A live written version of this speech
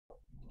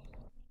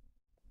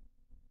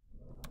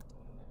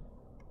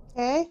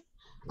Okay.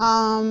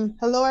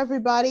 Hello,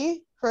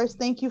 everybody. First,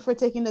 thank you for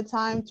taking the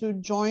time to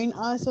join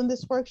us on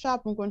this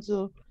workshop. I'm going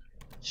to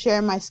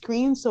share my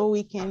screen so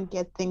we can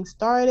get things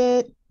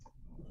started.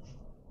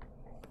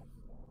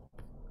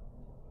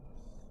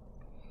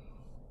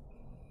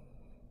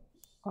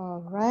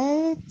 All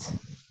right.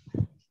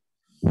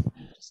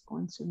 Just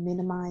going to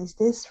minimize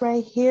this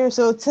right here.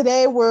 So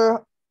today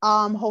we're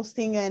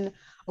hosting a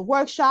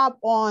workshop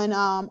on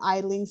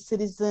idling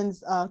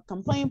citizens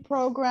complaint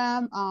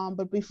program.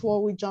 But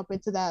before we jump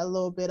into that, a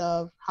little bit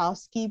of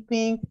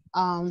housekeeping.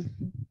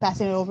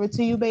 Passing it over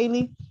to you,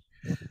 Bailey.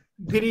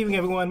 Good evening,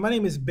 everyone. My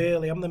name is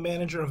Bailey. I'm the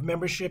manager of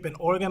membership and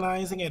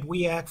organizing at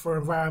We Act for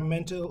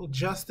Environmental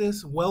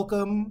Justice.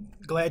 Welcome.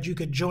 Glad you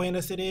could join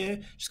us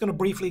today. Just going to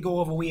briefly go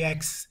over We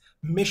Act's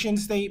mission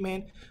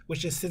statement,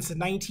 which is since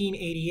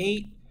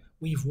 1988,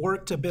 we've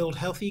worked to build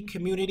healthy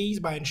communities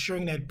by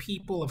ensuring that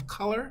people of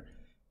color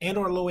and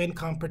or low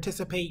income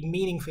participate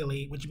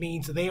meaningfully, which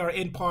means they are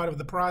in part of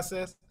the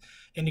process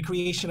in the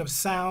creation of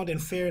sound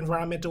and fair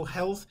environmental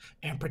health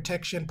and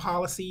protection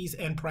policies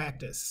and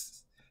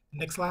practice.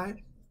 Next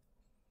slide.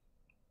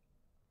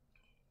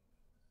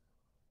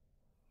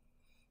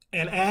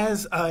 And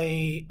as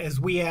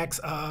We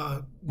Act's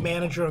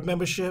manager of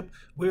membership,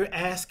 we're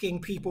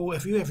asking people,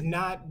 if you have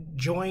not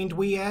joined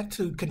We Act,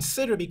 to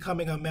consider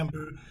becoming a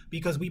member,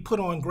 because we put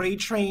on great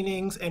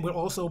trainings and we're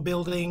also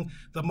building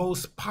the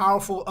most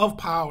powerful of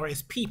power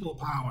is people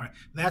power.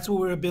 That's what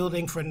we're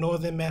building for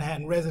Northern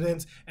Manhattan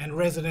residents and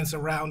residents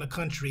around the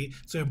country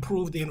to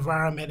improve the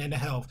environment and the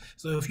health.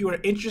 So if you are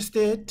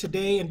interested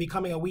today in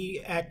becoming a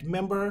We Act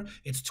member,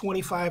 it's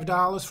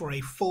 $25 for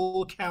a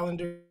full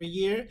calendar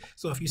year.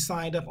 So if you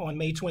signed up on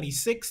May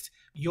 26th,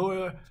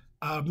 your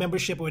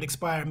membership would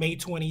expire May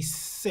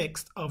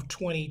 26th of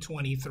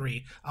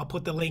 2023. I'll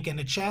put the link in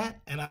the chat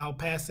and I'll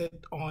pass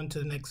it on to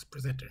the next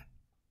presenter.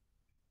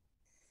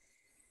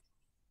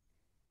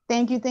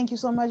 Thank you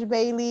so much,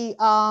 Bailey.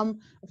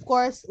 Of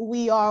course,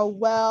 we are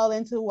well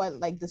into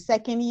like the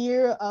second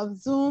year of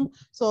Zoom.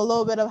 So a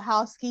little bit of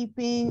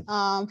housekeeping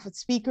for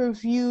speaker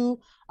view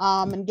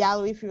and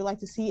gallery if you would like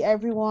to see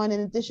everyone.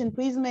 In addition,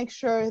 please make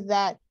sure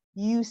that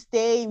you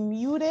stay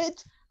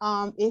muted.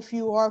 If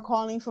you are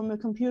calling from a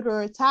computer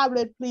or a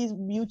tablet, please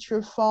mute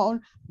your phone,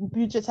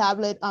 mute your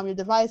tablet, your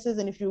devices.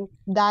 And if you're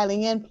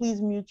dialing in, please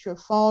mute your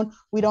phone.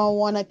 We don't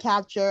want to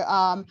capture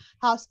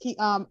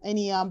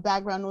any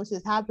background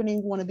noises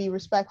happening. We want to be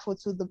respectful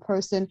to the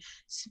person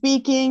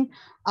speaking.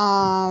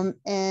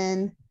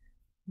 And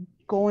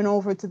going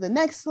over to the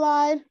next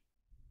slide.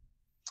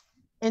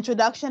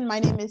 Introduction. My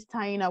name is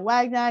Taina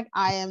Wagnak.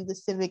 I am the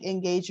Civic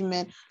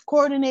Engagement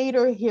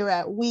Coordinator here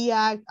at We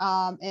Act.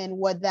 And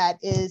what that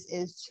is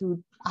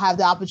to have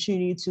the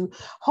opportunity to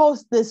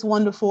host this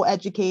wonderful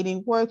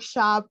educating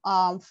workshop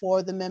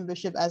for the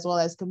membership as well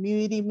as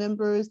community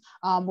members.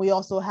 We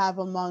also have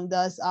among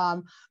us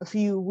a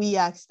few We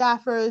Act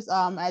staffers,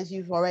 as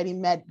you've already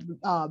met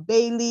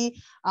Bailey,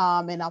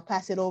 and I'll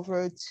pass it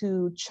over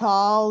to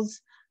Charles.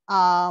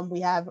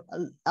 We have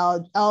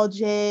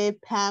LJ,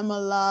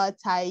 Pamela,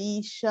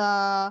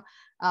 Taisha,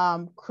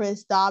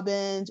 Chris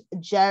Dobbins,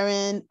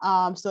 Jaren.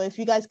 So if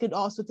you guys could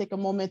also take a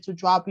moment to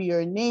drop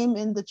your name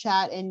in the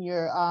chat and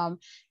your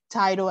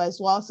title as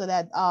well, so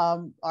that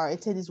our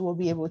attendees will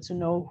be able to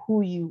know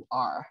who you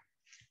are.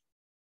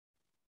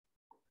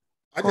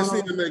 I just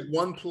need to make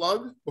one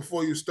plug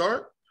before you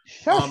start.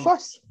 Sure, of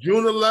course.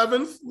 June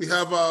 11th, we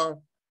have our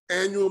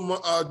annual,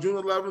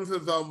 June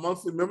 11th is our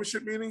monthly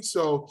membership meeting.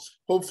 So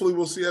hopefully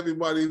we'll see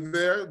everybody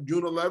there.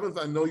 June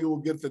 11th, I know you will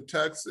get the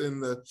text in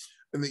the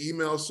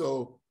email.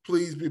 So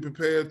please be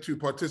prepared to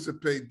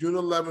participate. June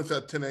 11th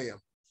at 10 a.m.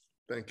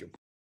 Thank you.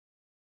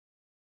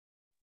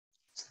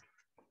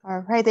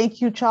 All right,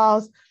 thank you,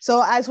 Charles.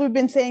 So as we've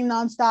been saying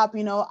nonstop,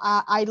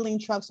 idling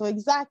trucks. So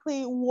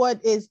exactly what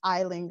is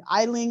idling?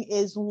 Idling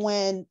is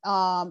when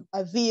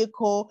a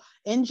vehicle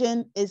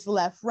engine is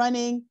left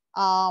running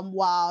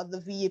while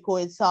the vehicle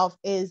itself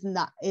is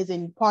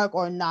in park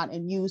or not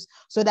in use.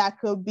 So that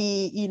could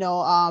be,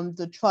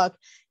 the truck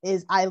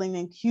is idling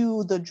in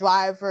queue, the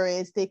driver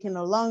is taking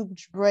a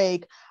lunch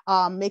break,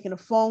 making a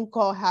phone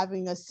call,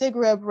 having a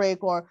cigarette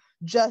break, or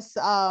just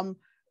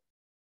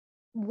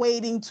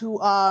waiting to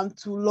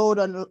load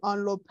and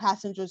unload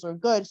passengers or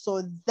goods.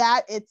 So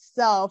that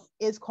itself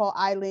is called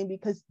idling,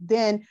 because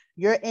then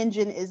your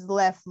engine is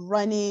left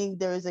running.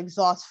 There is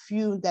exhaust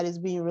fume that is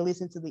being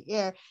released into the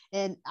air,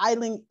 and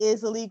idling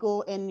is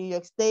illegal in New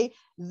York State.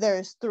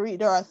 There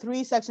are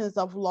three sections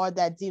of law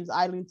that deems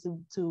idling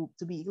to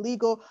be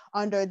illegal.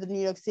 Under the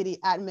New York City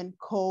Admin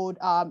Code,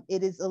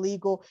 it is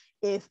illegal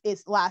if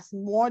it lasts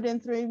more than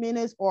 3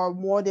 minutes or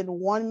more than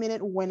 1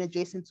 minute when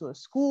adjacent to a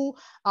school.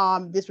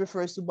 This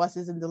refers to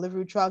buses and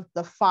delivery trucks.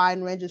 The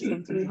fine ranges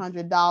from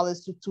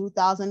 $300 to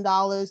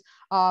 $2,000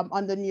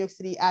 under New York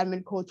City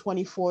Admin Code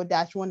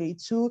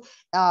 24-182,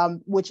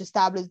 which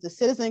established the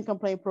citizen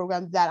complaint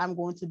program that I'm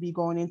going to be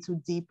going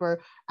into deeper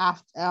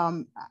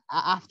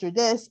after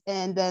this.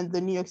 And then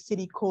the New York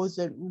City Codes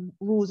and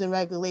Rules and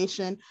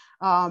Regulation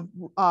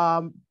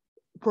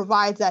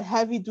provides that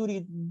heavy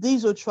duty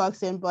diesel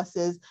trucks and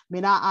buses may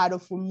not idle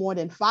for more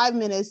than 5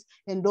 minutes.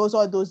 And those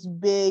are those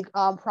big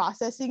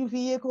processing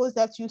vehicles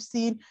that you've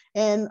seen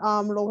in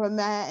Lower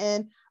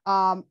Manhattan.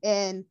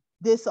 And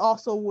this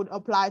also would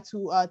apply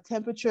to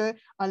temperature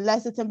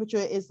unless the temperature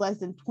is less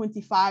than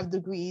 25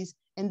 degrees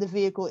and the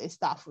vehicle is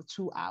stopped for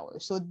 2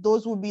 hours. So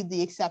those would be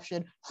the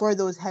exception for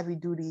those heavy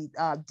duty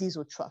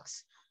diesel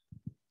trucks.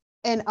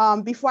 And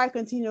before I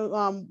continue,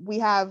 we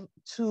have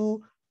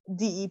two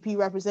DEP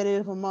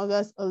representatives among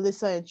us,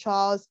 Alyssa and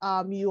Charles.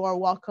 You are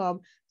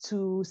welcome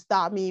to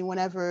stop me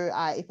whenever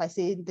if I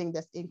say anything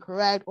that's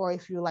incorrect, or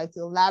if you like to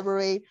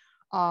elaborate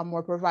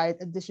or provide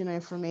additional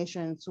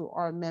information to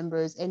our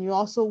members. And you're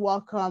also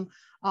welcome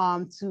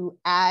to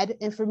add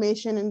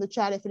information in the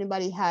chat. If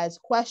anybody has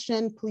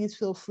questions, please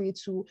feel free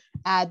to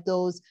add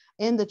those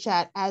in the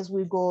chat as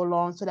we go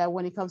along, so that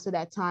when it comes to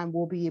that time,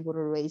 we'll be able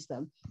to raise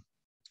them.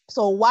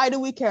 So why do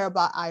we care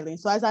about idling?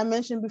 So as I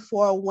mentioned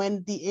before,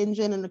 when the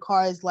engine in the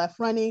car is left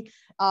running,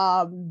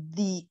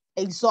 the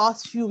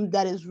exhaust fume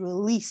that is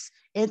released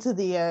into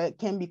the air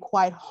can be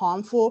quite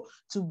harmful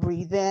to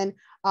breathe in.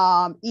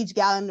 Each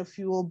gallon of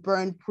fuel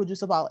burned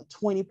produces about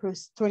 20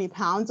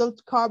 pounds of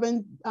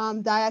carbon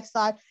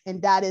dioxide, and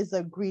that is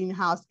a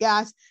greenhouse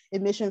gas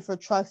emission. For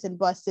trucks and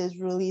buses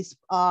release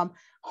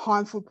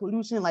harmful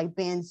pollution like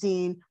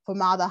benzene,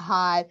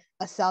 formaldehyde,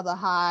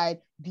 acetaldehyde,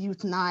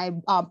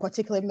 butane,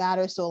 particulate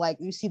matter. So like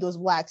you see those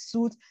black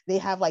suits, they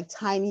have like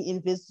tiny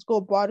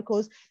invisible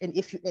particles, and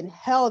if you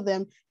inhale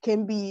them,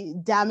 can be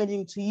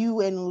damaging to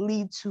you and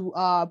lead to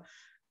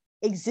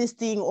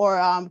existing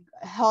or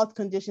health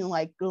conditions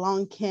like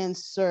lung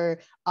cancer,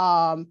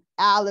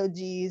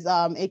 allergies.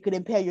 It could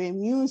impair your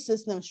immune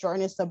system,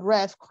 shortness of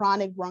breath,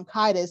 chronic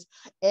bronchitis.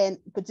 And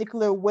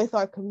particular with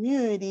our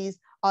communities,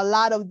 a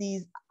lot of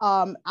these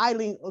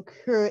idling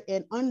occur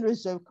in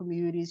underserved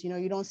communities. You know,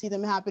 you don't see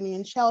them happening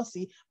in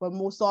Chelsea, but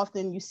most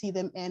often you see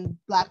them in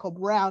Black or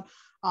brown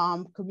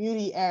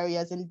community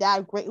areas, and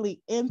that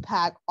greatly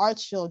impact our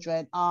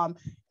children.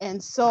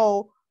 And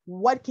so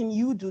what can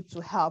you do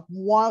to help?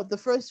 The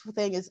first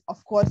thing is,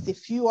 of course,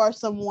 if you are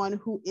someone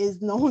who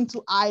is known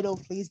to idle,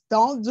 please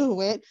don't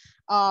do it.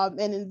 And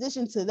in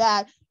addition to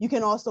that, you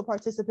can also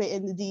participate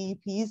in the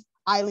DEP's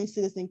Idling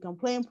Citizen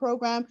Complaint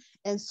Program.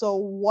 And so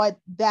what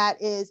that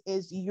is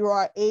you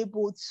are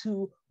able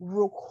to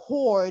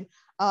record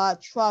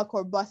truck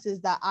or buses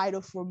that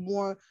idle for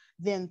more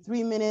than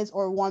 3 minutes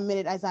or 1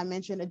 minute, as I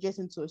mentioned,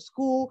 adjacent to a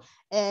school,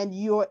 and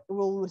you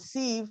will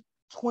receive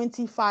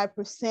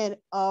 25%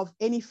 of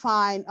any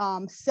fine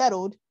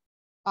settled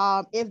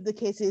if the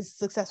case is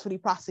successfully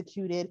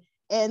prosecuted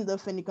and the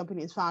offending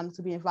company is found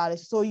to be in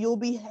violation. So you'll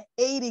be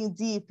aiding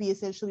DEP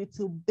essentially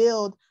to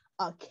build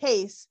a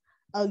case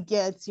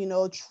against, you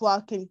know,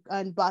 truck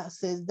and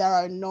buses that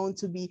are known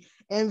to be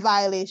in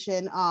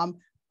violation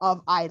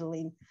of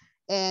idling.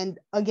 And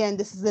again,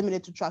 this is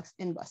limited to trucks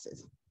and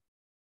buses.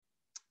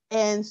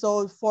 And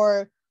so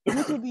for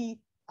you to be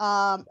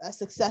a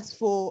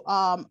successful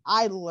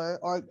idler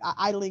or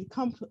idling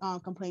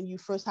complaint, you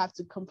first have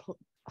to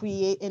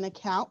create an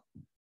account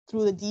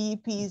through the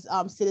DEP's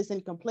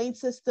citizen complaint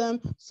system.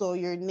 So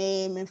your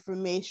name,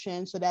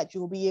 information, so that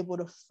you'll be able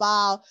to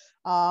file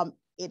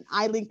an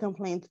idling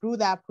complaint through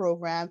that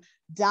program.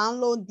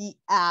 Download the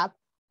app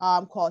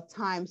called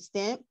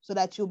Timestamp, so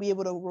that you'll be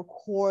able to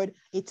record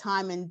a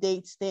time and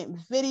date stamp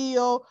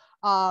video,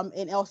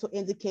 and also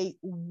indicate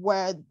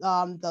where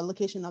the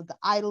location of the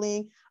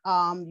idling.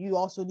 You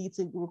also need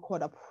to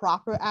record a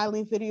proper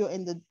idling video,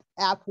 and the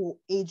app will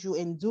aid you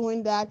in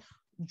doing that.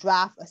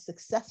 Draft a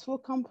successful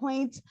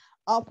complaint,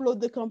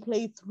 upload the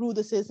complaint through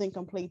the citizen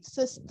complaint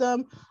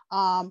system,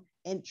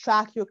 and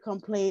track your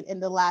complaint.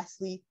 And then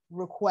lastly,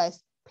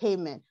 request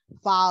payment,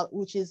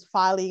 which is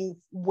filing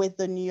with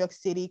the New York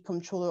City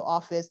Comptroller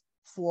Office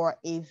for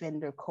a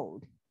vendor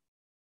code.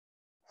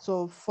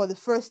 So for the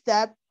first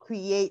step,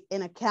 create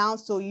an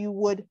account. So you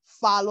would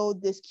follow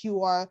this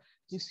QR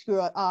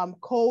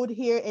code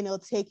here, and it'll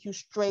take you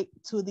straight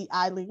to the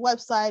idling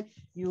website.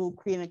 You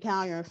create an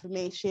account, your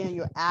information,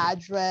 your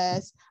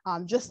address,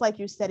 just like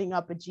you're setting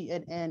up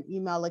an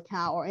email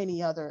account or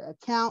any other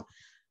account.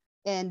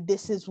 And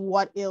this is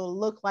what it'll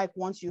look like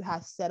once you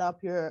have set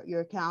up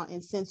your account.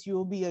 And since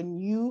you'll be a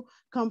new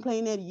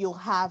complainant, you'll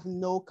have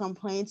no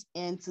complaints.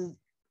 And to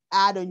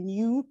add a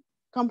new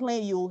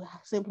complaint, you'll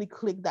simply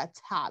click that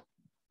tab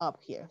up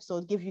here. So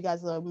it'll give you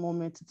guys a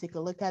moment to take a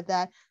look at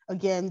that.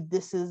 Again,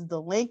 this is the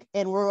link.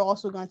 And we're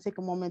also going to take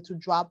a moment to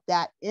drop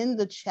that in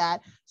the chat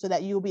so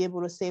that you'll be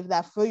able to save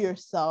that for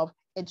yourself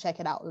and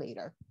check it out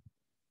later.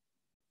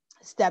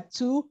 Step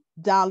 2,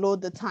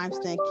 download the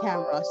timestamp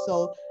camera.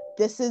 So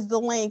this is the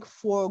link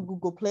for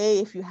Google Play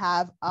if you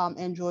have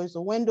Androids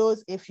or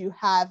Windows. If you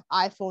have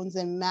iPhones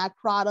and Mac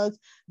products,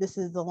 this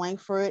is the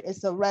link for it.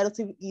 It's a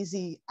relatively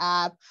easy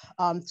app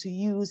to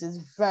use. It's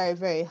very,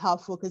 very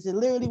helpful because it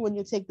literally, when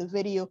you take the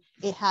video,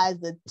 it has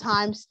the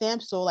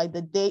timestamp. So like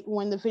the date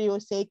when the video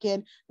is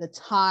taken, the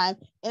time,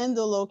 and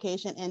the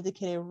location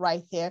indicated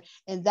right there.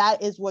 And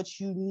that is what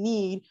you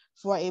need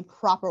for a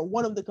proper,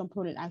 one of the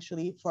components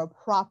actually, for a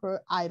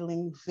proper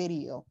idling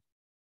video.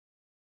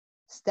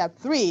 Step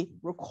 3,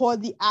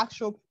 record the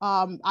actual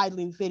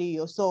idling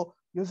video. So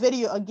your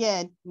video,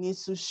 again,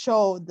 needs to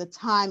show the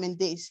time and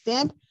date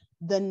stamp,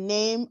 the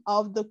name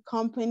of the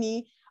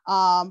company,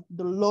 the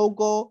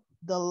logo,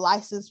 the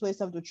license plates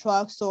of the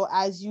truck. So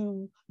as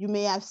you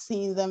may have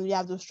seen them, you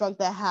have those trucks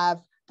that have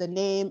the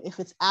name, if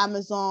it's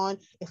Amazon,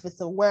 if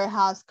it's a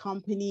warehouse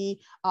company.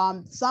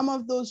 Some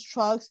of those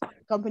trucks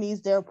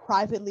companies, they're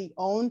privately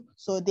owned,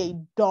 so they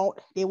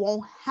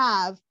won't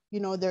have, you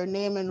know, their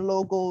name and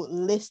logo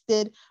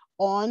listed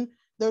on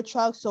their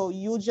truck. So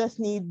you just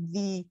need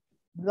the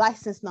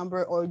license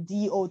number or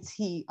DOT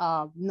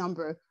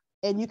number.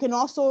 And you can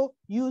also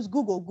use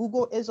Google.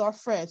 Google is our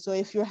friend. So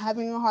if you're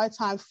having a hard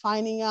time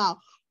finding out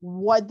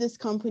what this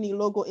company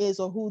logo is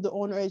or who the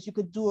owner is, you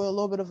could do a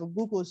little bit of a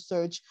Google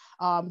search,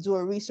 do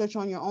a research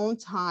on your own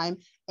time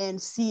and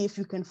see if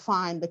you can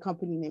find the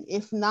company name.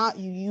 If not,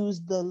 you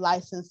use the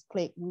license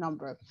plate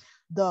number,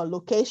 the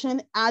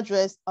location,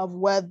 address of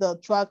where the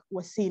truck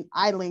was seen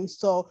idling.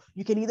 So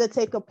you can either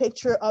take a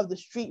picture of the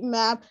street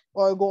map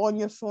or go on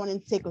your phone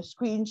and take a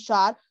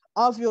screenshot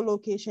of your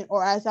location,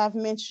 or as I've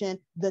mentioned,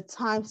 the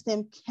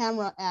timestamp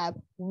camera app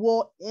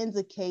will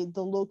indicate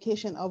the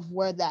location of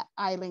where that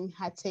idling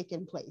had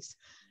taken place.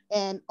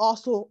 And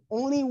also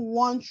only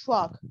one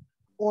truck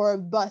or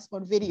bus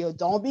on video.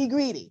 Don't be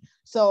greedy.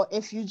 So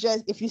if you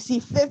see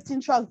 15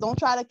 trucks, don't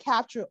try to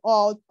capture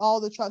all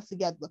the trucks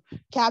together.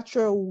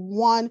 Capture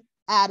one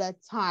at a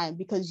time,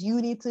 because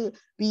you need to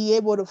be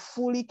able to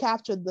fully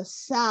capture the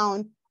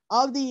sound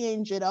of the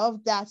engine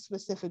of that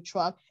specific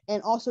truck.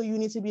 And also you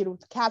need to be able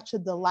to capture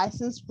the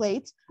license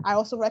plate. I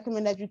also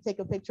recommend that you take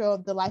a picture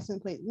of the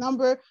license plate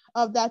number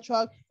of that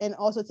truck and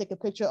also take a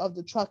picture of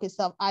the truck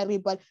itself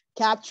idling, but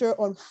capture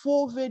on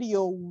full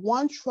video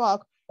one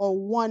truck or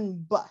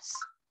one bus.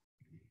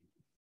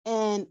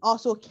 And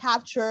also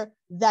capture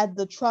that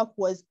the truck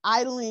was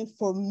idling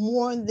for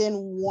more than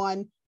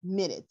 1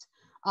 minute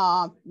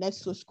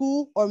next to a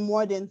school, or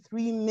more than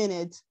 3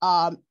 minutes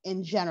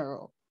in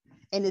general.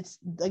 And it's,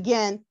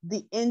 again,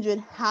 the engine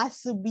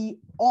has to be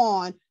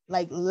on,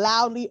 like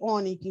loudly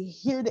on. You can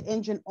hear the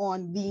engine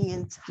on the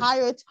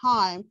entire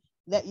time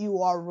that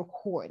you are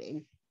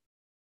recording.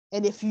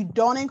 And if you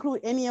don't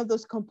include any of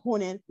those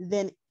components,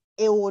 then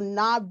it will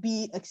not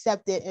be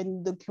accepted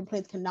and the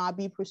complaint cannot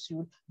be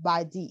pursued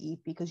by DE,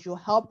 because you're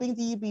helping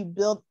DEP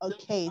build a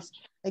case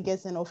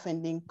against an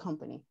offending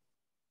company.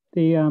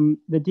 The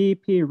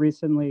DEP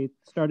recently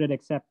started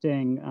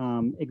accepting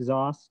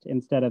exhaust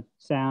instead of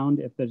sound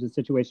if there's a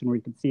situation where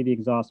you can see the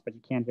exhaust but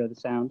you can't hear the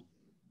sound.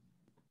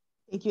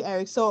 Thank you,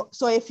 Eric. So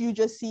if you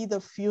just see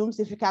the fumes,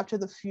 if you capture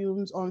the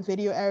fumes on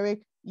video, Eric,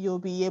 you'll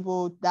be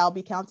able, that'll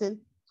be counted.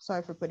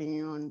 Sorry for putting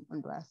you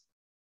on blast.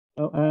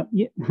 Oh,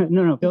 yeah,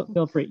 no,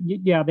 feel free.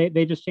 Yeah,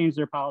 they just changed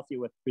their policy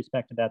with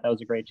respect to that. That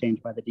was a great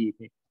change by the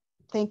DEP.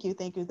 Thank you.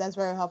 That's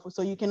very helpful.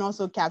 So you can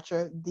also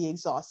capture the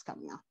exhaust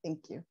coming out.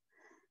 Thank you.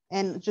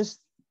 And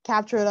just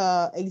captured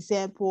an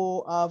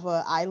example of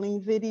an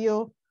idling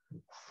video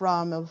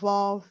from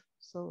Evolve.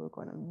 So we're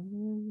going to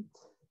mute.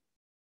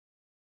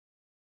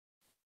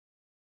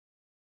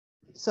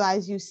 So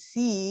as you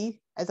see,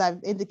 as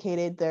I've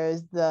indicated,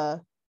 there's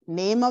the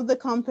name of the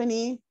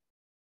company,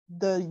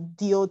 the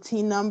DOT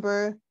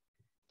number,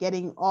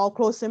 getting all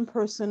close and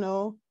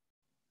personal,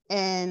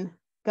 and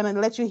gonna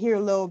let you hear a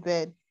little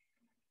bit.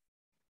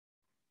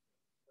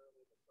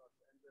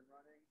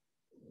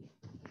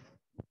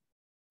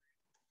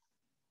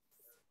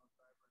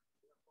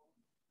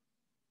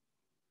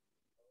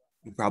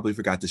 You probably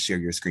forgot to share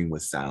your screen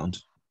with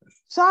sound.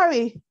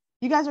 Sorry,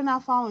 you guys are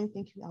not following.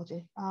 Thank you,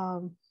 LJ.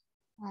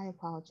 I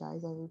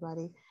apologize,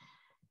 everybody.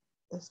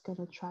 Let's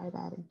gonna try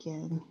that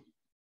again.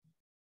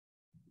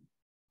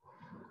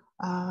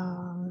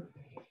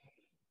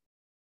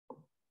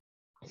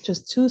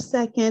 Just 2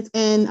 seconds,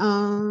 and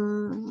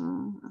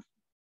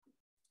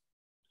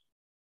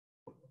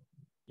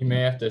you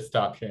may have to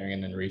stop sharing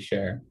and then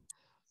reshare.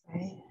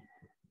 Okay.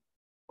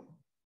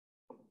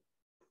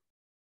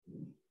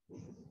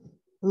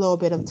 A little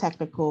bit of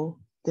technical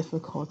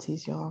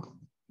difficulties, y'all.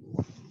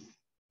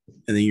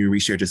 And then you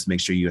reshare, just to make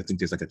sure I think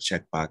there's like a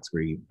checkbox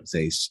where you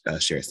say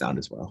share sound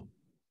as well.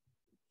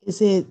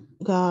 Is it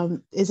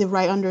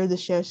right under the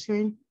share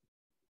screen?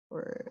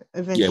 Or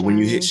event yeah, when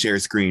you hit sharing? share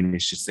screen,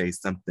 it should say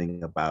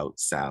something about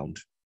sound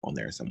on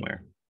there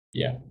somewhere.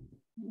 Yeah.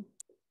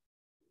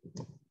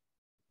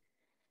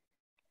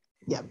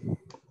 Yep.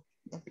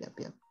 All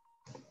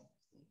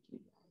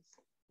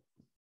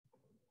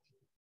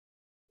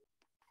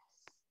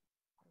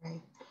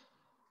right.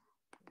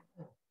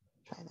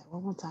 Try that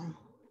one more time.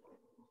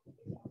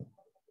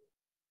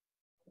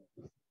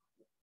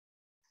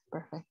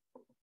 perfect.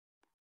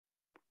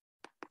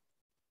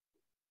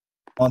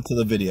 Onto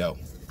the video.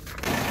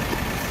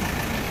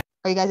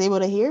 Are you guys able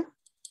to hear?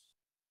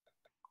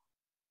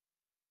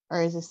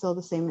 Or is it still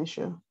the same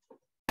issue?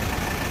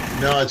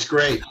 No, it's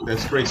great.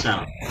 That's great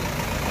sound. I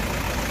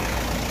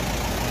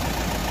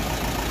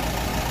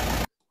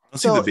don't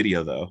see So- the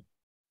video though.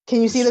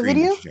 Can you see the screen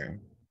video? that you're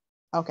sharing.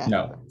 Okay.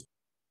 No.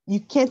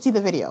 You can't see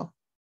the video.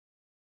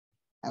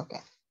 Okay.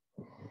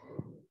 All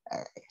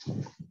right.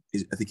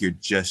 I think you're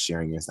just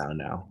sharing your sound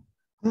now.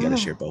 You gotta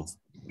share both.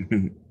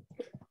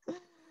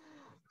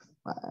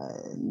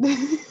 Fun.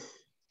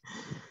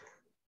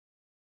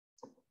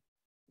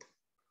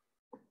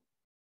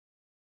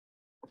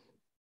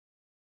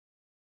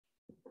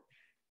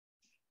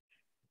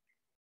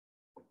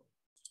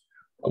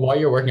 While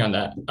you're working on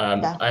that,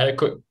 Yeah. I had a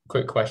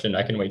quick question.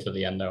 I can wait till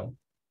the end though.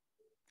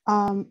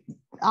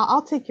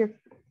 I'll take your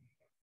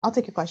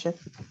question.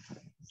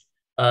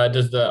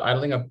 Does the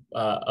idling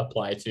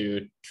apply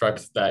to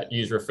trucks that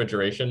use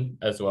refrigeration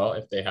as well,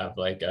 if they have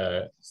like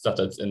stuff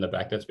that's in the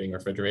back that's being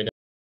refrigerated?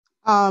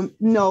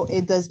 No,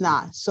 it does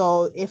not.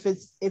 So if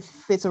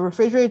it's a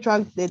refrigerated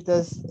truck,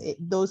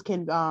 those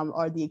can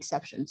are the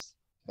exceptions.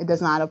 It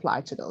does not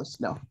apply to those.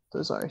 No,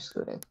 those are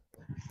excluded.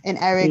 And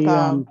Eric,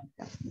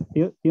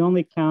 the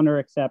only counter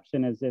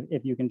exception is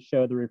if you can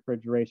show the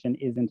refrigeration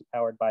isn't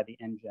powered by the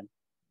engine.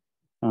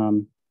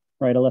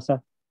 Right,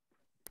 Alyssa?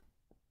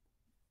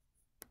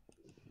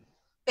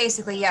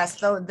 Basically, yes.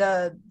 Though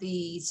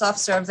the soft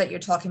serves that you're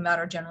talking about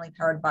are generally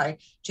powered by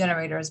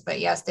generators, but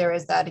yes, there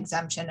is that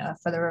exemption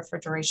for the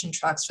refrigeration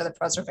trucks for the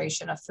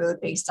preservation of food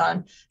based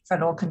on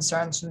federal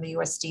concerns from the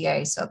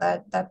USDA. So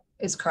that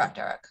is correct,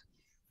 Eric.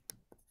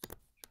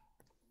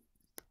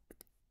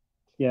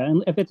 Yeah,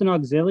 and if it's an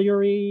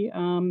auxiliary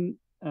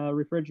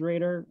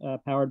refrigerator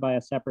powered by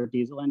a separate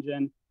diesel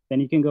engine, then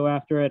you can go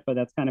after it, but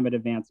that's kind of an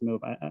advanced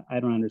move. I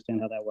don't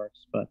understand how that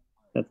works, but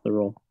that's the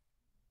rule.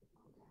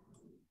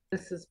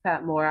 This is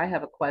Pat Moore. I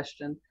have a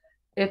question.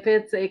 If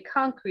it's a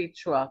concrete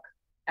truck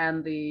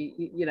and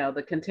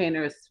the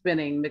container is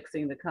spinning,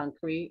 mixing the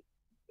concrete,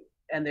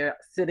 and they're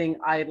sitting,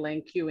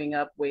 idling, queuing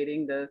up,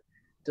 waiting to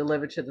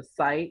deliver to the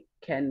site,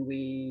 can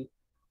we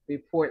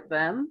report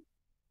them?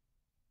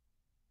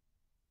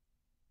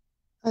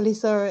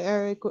 Alyssa or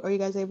Eric, are you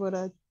guys able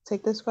to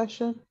take this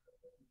question?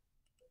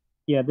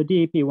 Yeah, the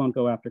DEP won't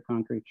go after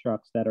concrete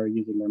trucks that are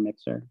using their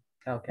mixer.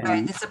 Okay.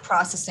 Right, it's a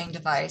processing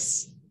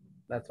device.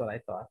 That's what I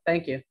thought.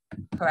 Thank you.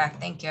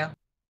 Correct, thank you.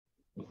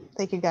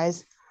 Thank you,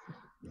 guys.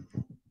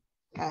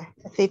 Okay,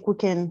 I think we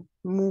can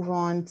move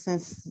on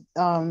since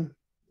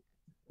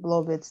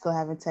Globit's still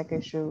having tech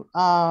issue.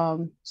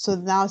 So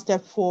now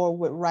step 4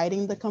 with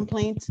writing the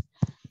complaint.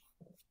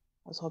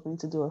 I was hoping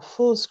to do a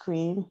full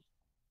screen.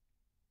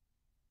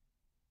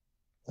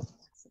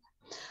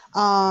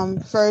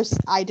 First,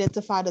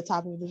 identify the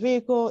type of the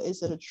vehicle.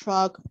 Is it a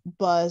truck,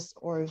 bus,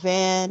 or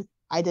van?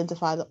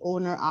 Identify the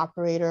owner,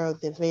 operator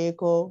of the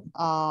vehicle.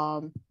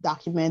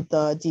 Document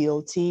the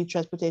DOT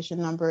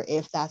transportation number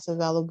if that's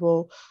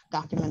available.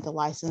 Document the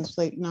license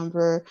plate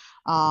number,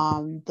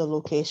 the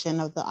location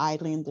of the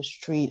idling, the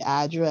street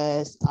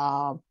address,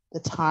 the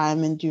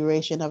time and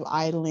duration of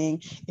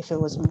idling. If it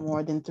was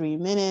more than 3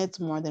 minutes,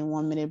 more than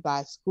 1 minute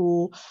by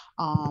school.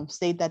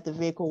 State that the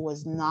vehicle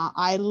was not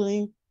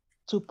idling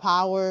to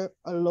power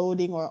a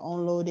loading or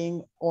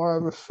unloading or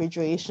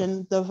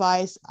refrigeration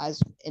device as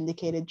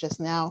indicated just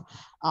now.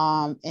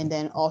 And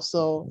then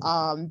also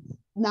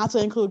not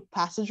to include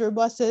passenger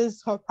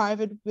buses or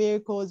private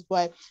vehicles,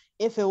 but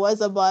if it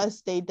was a bus,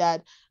 state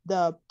that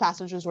the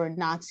passengers were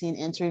not seen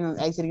entering or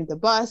exiting the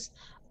bus.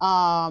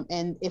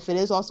 And if it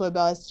is also a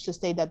bus, should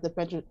state that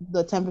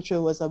the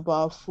temperature was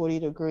above 40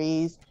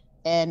 degrees.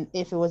 And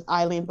if it was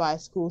idling by a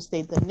school,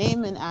 state the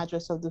name and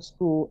address of the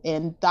school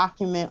and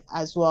document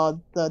as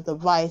well the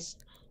device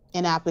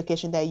and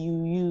application that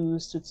you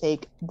use to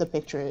take the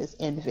pictures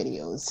and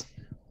videos.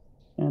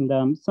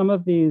 And some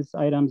of these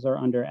items are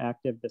under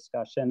active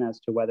discussion as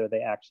to whether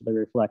they actually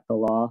reflect the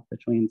law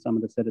between some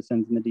of the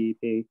citizens and the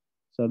DEP.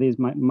 So these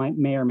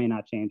may or may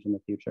not change in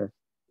the future.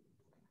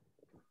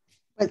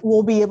 But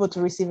we'll be able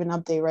to receive an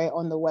update, right,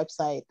 on the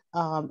website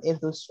if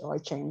those are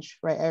changed,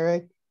 right,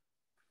 Eric?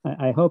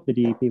 I hope the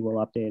DEP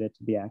will update it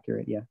to be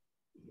accurate, yeah.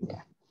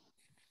 Okay.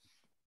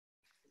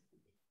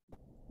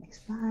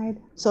 Next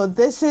slide. So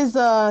this is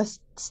a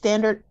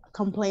standard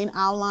complaint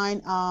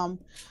outline.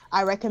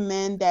 I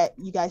recommend that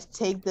you guys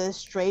take this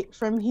straight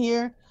from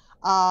here.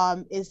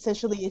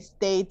 Essentially, it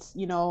states,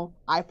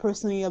 I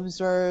personally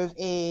observe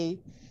a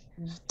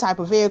type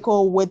of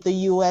vehicle with the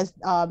US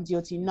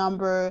DOT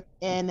number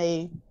and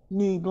a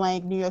New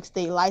York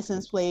State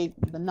license plate,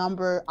 the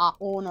number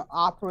owned or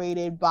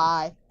operated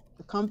by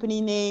the company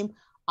name,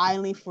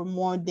 idling for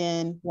more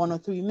than 1 or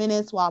 3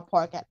 minutes while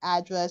parked at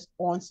address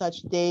on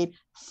such date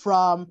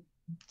from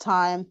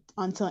time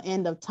until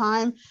end of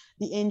time.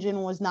 The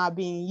engine was not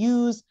being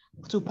used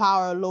to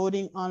power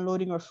loading,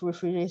 unloading, or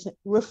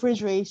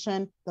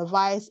refrigeration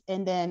device.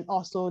 And then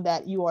also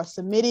that you are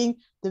submitting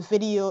the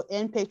video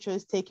and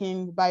pictures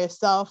taken by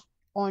yourself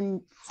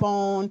on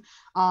phone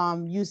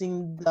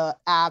using the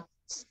app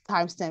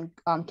timestamp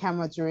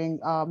camera during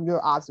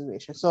your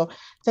observation. So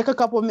take a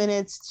couple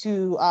minutes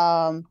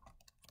to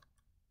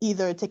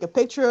either take a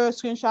picture, a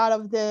screenshot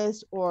of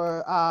this,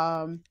 or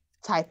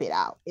type it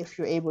out if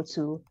you're able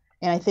to.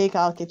 And I think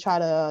I could try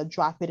to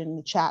drop it in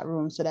the chat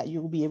room so that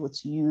you'll be able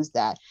to use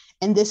that.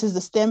 And this is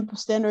the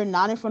standard,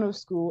 not in front of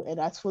school, and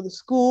that's for the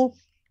school.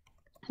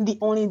 The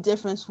only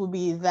difference will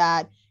be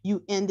that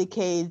you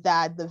indicate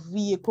that the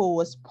vehicle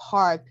was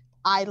parked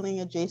idling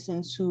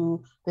adjacent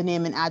to the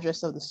name and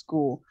address of the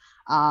school.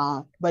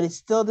 But it's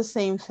still the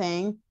same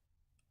thing.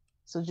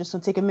 So just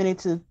take a minute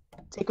to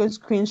take a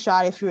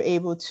screenshot if you're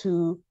able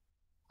to,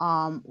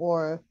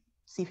 or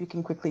see if you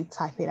can quickly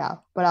type it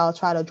out. But I'll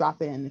try to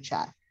drop it in the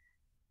chat.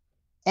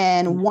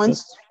 And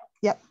once,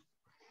 yep.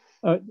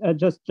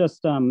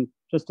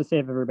 Just to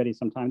save everybody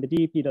some time, the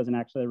DEP doesn't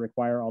actually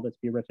require all this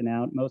to be written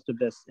out. Most of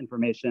this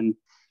information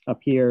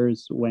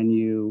appears when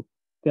you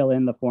fill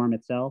in the form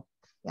itself.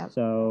 Yep.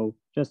 So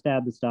just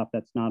add the stuff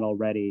that's not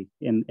already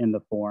in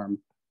the form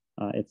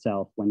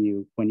itself when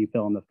you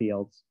fill in the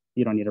fields.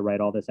 You don't need to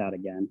write all this out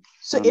again.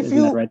 So if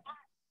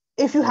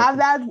you have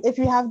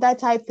that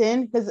typed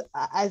in, because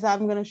as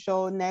I'm going to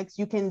show next,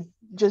 you can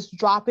just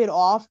drop it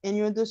off in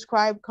your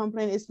described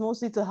complaint. It's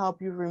mostly to help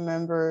you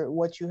remember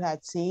what you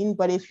had seen.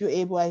 But if you're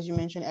able, as you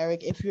mentioned,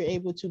 Eric, if you're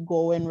able to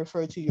go and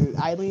refer to your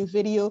idling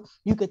video,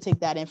 you could take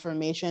that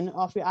information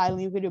off your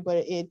idling video, but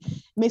it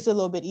makes it a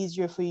little bit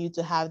easier for you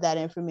to have that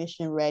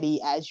information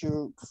ready as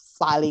you're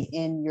filing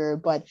in your,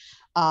 but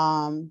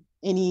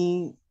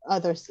any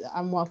others,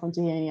 I'm welcome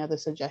to hear any other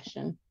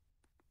suggestion.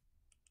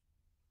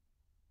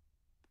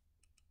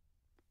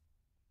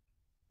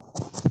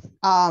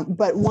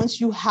 But once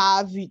you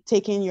have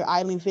taken your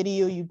idling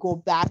video, you go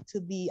back to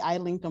the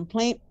idling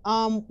complaint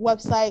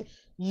website,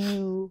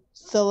 you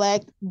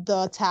select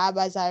the tab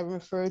as I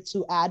referred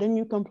to, add a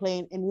new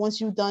complaint. And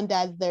once you've done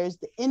that, there's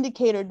the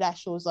indicator that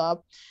shows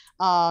up.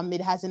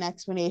 It has an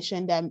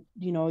explanation that,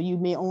 you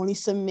may only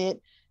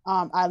submit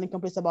idling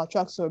complaints about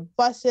trucks or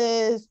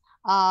buses.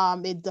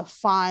 It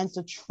defines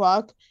a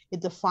truck,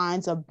 it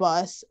defines a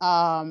bus,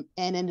 and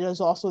then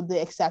there's also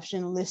the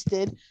exception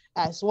listed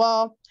as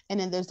well. And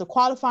then there's the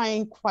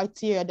qualifying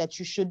criteria that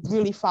you should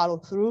really follow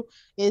through.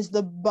 Is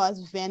the bus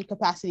van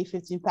capacity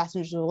 15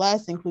 passengers or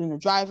less, including the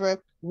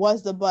driver?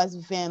 Was the bus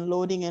van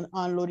loading and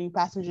unloading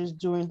passengers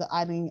during the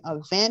idling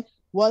event?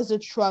 Was the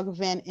truck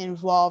van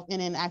involved in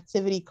an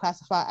activity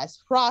classified as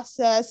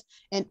process?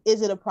 And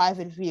is it a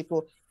private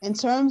vehicle? In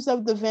terms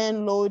of the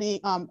van loading,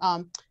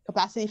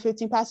 capacity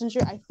 15 passenger,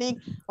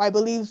 I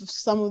believe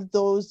some of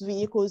those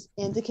vehicles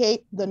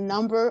indicate the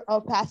number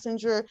of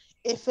passenger.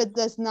 If it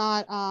does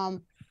not,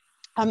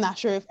 I'm not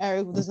sure if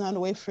Eric, there's not a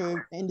way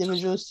for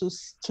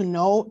individuals to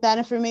know that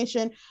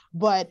information,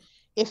 but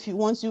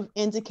once you've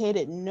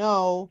indicated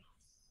no,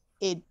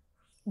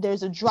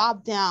 there's a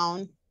drop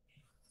down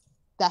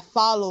that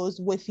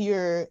follows with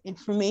your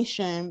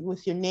information,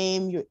 with your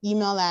name, your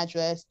email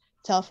address,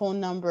 telephone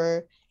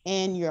number,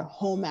 and your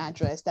home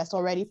address that's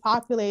already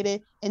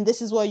populated. And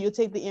this is where you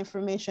take the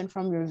information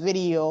from your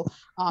video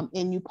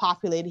and you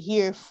populate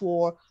here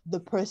for the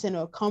person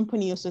or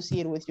company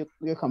associated with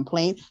your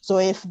complaint. So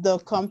if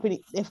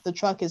the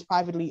truck is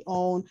privately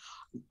owned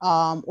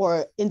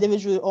or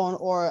individually owned,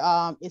 or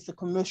it's a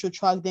commercial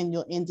truck, then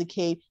you'll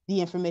indicate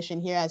the information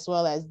here, as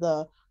well as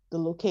the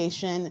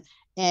location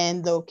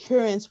and the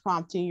occurrence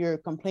prompting your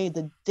complaint,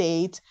 the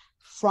date,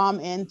 from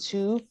and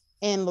to,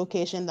 and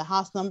location, the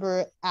house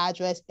number,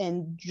 address,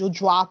 and you'll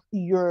drop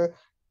your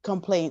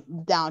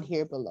complaint down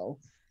here below.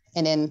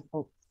 And then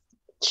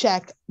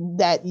check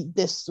that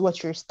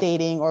what you're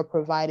stating or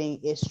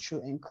providing is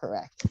true and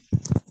correct.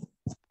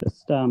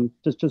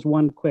 Just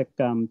one quick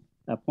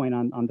point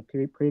on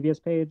the previous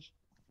page.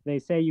 They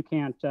say you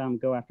can't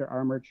go after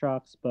armored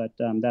trucks, but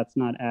that's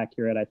not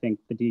accurate. I think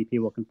the DEP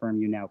will confirm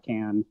you now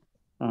can,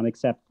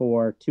 except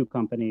for two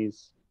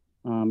companies,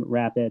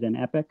 Rapid and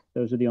Epic.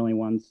 Those are the only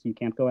ones you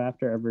can't go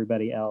after.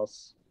 Everybody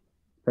else,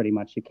 pretty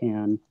much you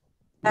can.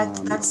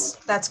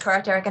 That's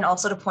correct, Eric. And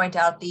also to point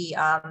out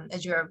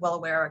as you're well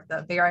aware,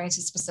 the variance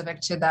is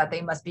specific to that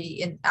they must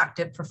be in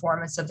active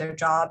performance of their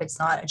job. It's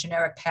not a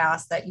generic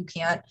pass that you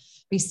can't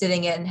be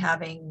sitting in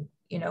having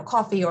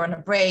coffee or on a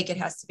break. It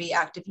has to be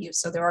active use.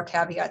 So there are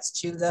caveats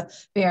to the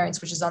variance,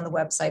 which is on the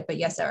website. But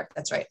yes, Eric,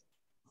 that's right.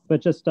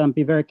 But just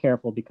be very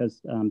careful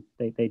because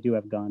they do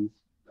have guns.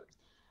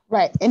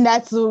 Right, and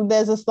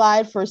there's a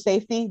slide for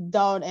safety.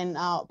 But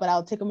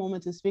I'll take a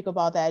moment to speak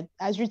about that.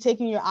 As you're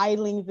taking your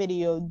idling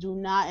video, do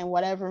not in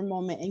whatever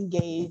moment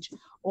engage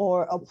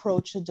or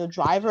approach the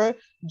driver.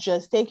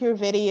 Just take your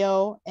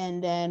video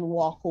and then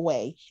walk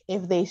away.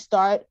 If they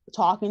start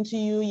talking to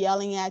you,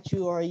 yelling at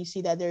you, or you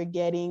see that they're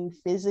getting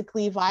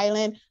physically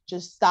violent,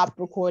 just stop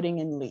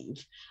recording and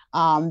leave.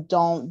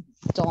 Don't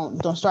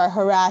start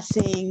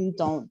harassing.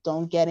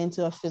 Don't get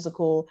into a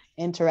physical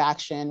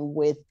interaction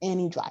with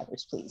any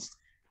drivers, please.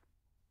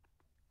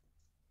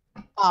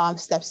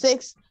 Step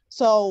 6.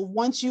 So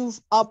once you've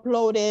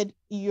uploaded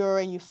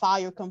and you file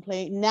your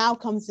complaint, now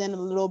comes in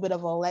a little bit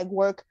of a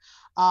legwork.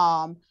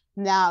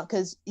 Now,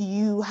 because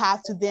you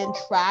have to then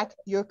track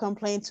your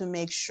complaint to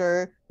make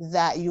sure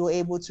that you're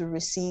able to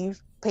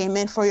receive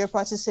payment for your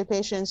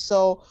participation.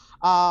 So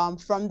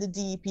from the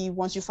DEP,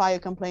 once you file your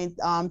complaint,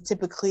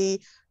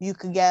 typically you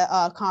could get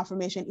a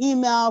confirmation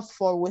email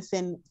for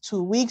within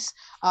 2 weeks.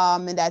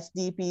 And that's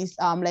DEP's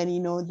letting you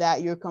know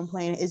that your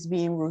complaint is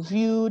being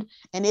reviewed.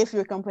 And if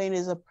your complaint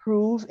is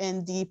approved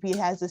and DEP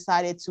has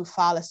decided to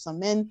file a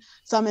summons,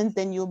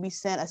 then you'll be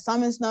sent a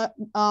summons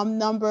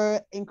number,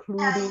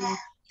 including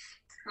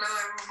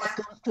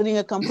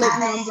a complaint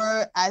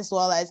number, as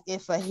well as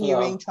if a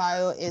hearing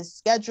trial is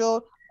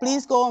scheduled.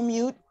 Please go on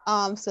mute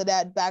so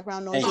that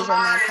background noises are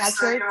not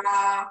captured.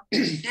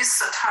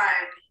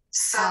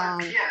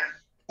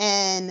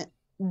 And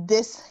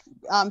this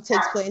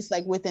takes place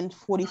like within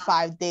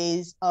 45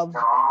 days of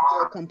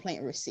your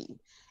complaint receipt.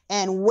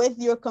 And with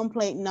your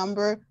complaint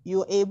number,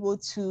 you're able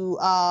to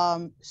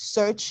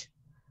search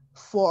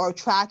for or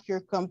track your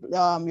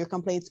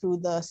complaint through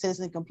the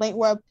Citizen Complaint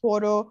Web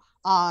portal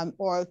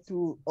or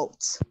through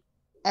OATS.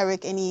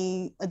 Eric,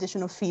 any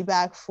additional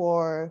feedback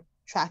for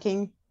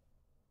tracking?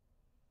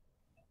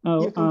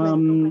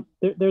 Oh,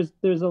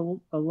 there's a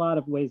lot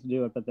of ways to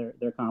do it, but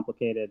they're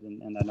complicated,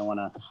 and I don't want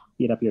to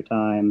eat up your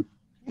time.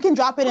 You can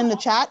drop it in the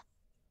chat,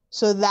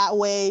 so that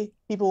way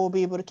people will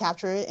be able to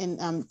capture it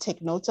and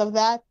take notes of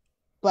that.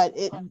 But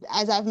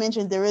as I've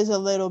mentioned, there is a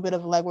little bit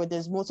of legwork.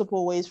 There's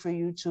multiple ways for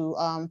you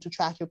to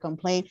track your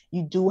complaint.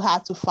 You do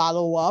have to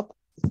follow up.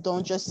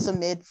 Don't just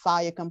submit,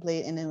 file your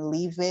complaint, and then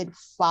leave it.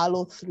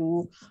 Follow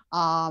through,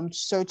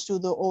 search through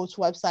the OATS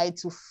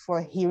website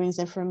for hearings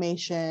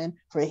information,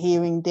 for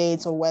hearing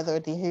dates, or whether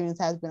the hearings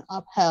has been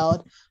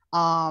upheld.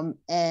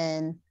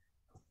 And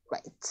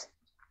right.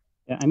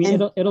 Yeah, I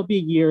mean, it'll be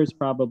years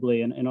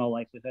probably in all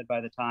likelihood by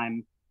the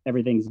time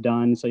everything's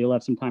done. So you'll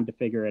have some time to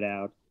figure it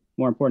out.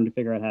 More important to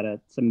figure out how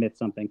to submit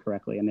something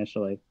correctly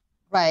initially.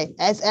 Right,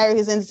 as Eric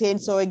is indicating.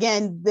 So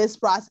again, this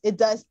process, it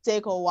does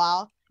take a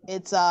while.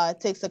 It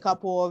takes a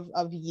couple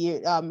of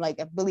years,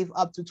 like I believe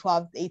up to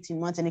 12 to 18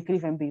 months, and it could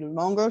even be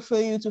longer for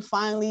you to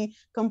finally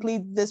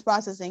complete this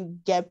process and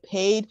get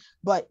paid.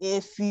 But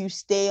if you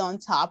stay on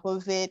top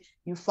of it,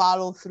 you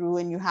follow through,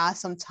 and you have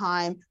some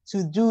time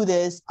to do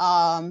this,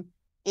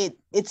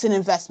 it's an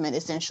investment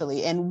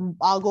essentially. And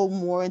I'll go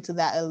more into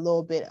that a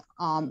little bit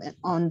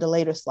on the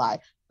later slide.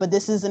 But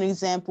this is an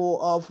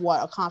example of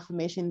what a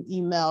confirmation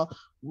email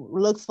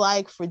looks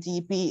like for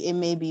DEP. It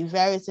may be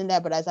various in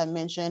that, but as I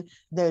mentioned,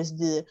 there's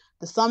the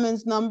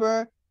summons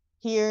number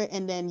here,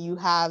 and then you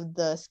have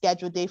the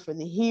scheduled date for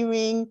the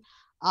hearing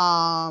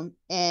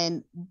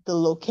and the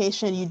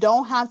location. You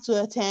don't have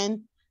to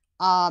attend.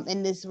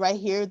 And this right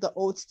here, the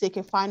OATS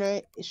ticket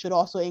finder, it should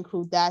also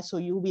include that. So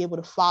you'll be able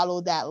to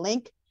follow that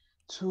link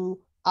to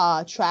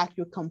track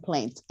your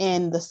complaint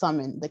and the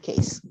summon, the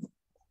case.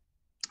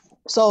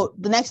 So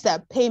the next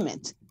step,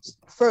 payment.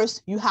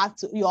 First, you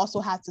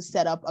also have to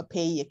set up a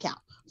payee account.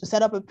 To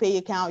set up a payee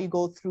account, you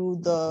go through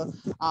the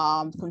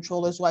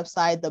controller's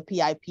website, the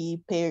PIP,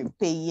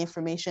 payee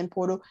information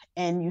portal,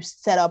 and you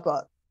set up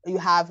you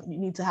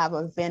need to have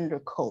a vendor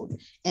code,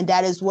 and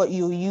that is what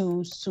you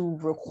use to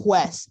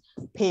request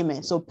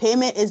payment. So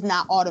payment is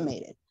not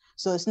automated.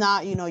 So it's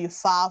not, you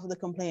file for the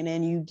complaint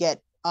and you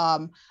get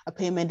a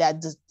payment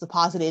that's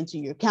deposited into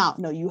your account.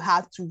 No, you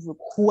have to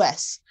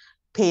request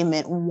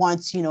payment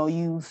once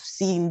you've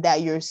seen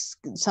that your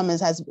summons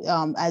has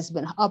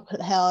been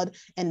upheld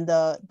and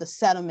the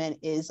settlement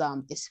is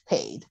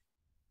paid.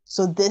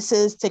 So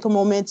take a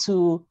moment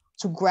to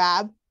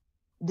grab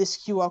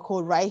this QR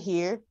code right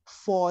here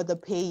for the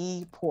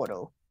payee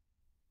portal.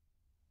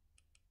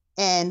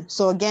 And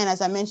so again,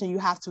 as I mentioned, you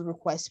have to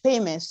request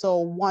payment. So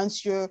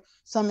once your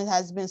summons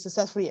has been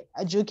successfully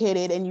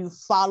adjudicated and you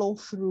follow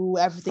through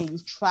everything,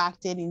 you've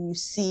tracked it, and you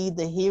see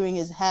the hearing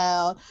is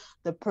held,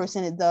 the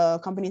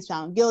company is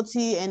found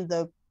guilty, and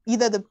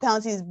either the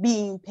penalty is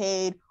being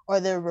paid or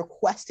they're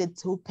requested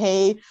to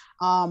pay,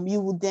 you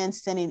will then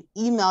send an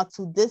email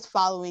to this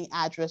following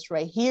address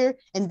right here.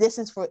 And this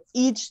is for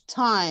each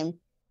time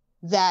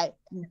that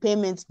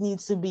payments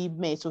needs to be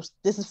made. So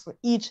this is for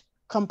each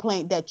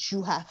complaint that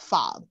you have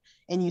filed,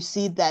 and you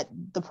see that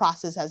the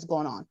process has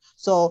gone on.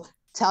 So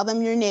tell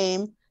them your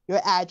name,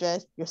 your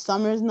address, your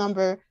summons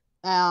number,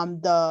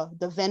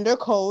 the vendor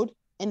code,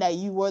 and that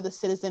you were the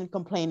citizen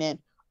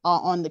complainant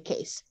on the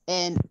case.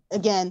 And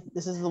again,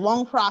 this is a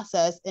long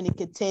process, and it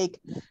could take,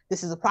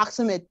 this is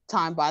approximate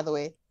time, by the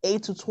way,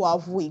 8 to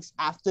 12 weeks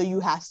after you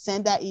have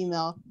sent that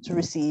email to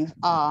receive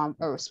a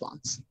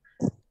response.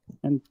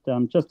 And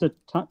just to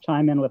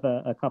chime in with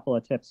a couple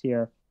of tips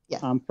here.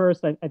 Yeah.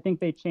 First, I think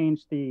they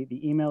changed the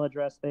email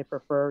address they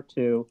prefer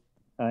to,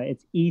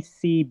 it's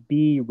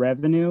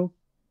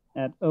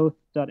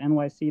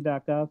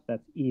ecbrevenue@oath.nyc.gov.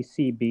 That's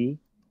ECB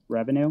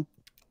revenue.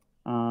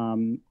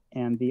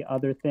 And the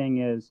other thing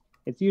is,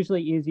 it's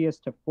usually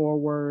easiest to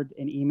forward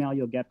an email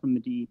you'll get from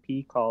the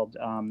DEP called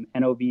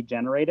NOV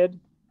generated,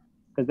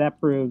 because that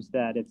proves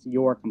that it's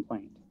your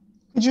complaint.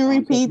 Could you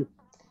repeat?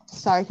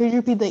 Sorry, could you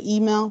repeat the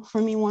email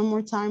for me one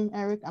more time,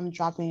 Eric? I'm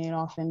dropping it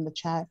off in the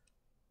chat.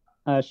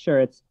 Sure,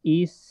 it's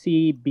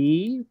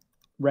ECB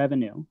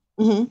revenue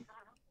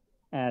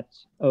at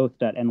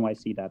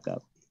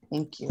oath.nyc.gov.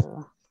 Thank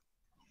you.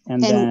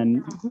 And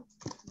then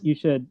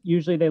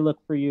usually they look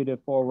for you to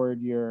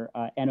forward your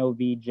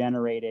NOV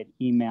generated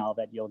email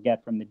that you'll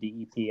get from the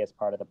DEP as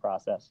part of the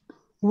process.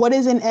 What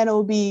is an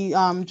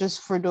NOV,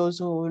 just for those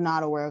who are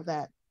not aware of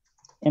that?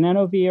 An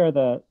NOV are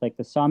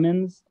the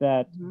summons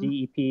that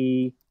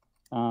DEP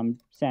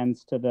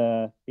sends to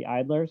the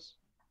idlers.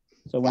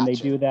 So when they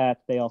do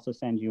that, they also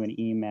send you an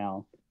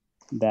email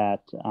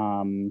that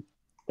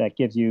that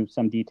gives you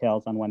some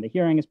details on when the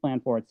hearing is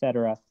planned for, et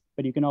cetera.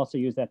 But you can also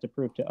use that to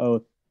prove to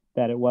oath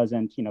that it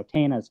wasn't,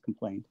 Tana's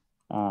complaint.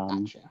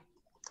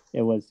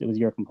 It was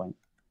your complaint.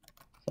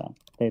 So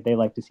they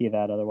like to see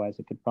that. Otherwise,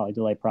 it could probably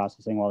delay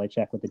processing while they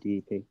check with the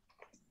DEP.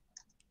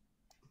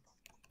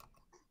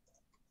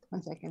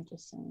 1 second,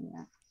 just saying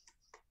that.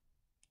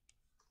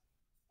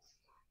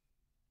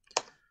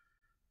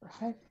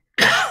 Perfect.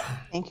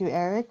 Thank you,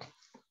 Eric.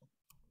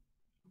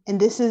 And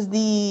this is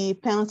the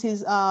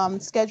penalties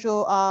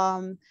schedule.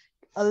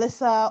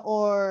 Alyssa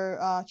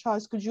or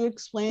Charles, could you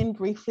explain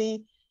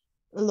briefly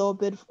a little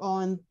bit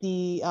on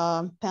the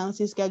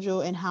penalty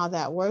schedule and how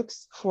that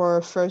works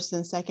for first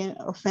and second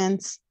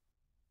offense?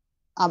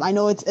 I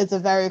know it's a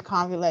very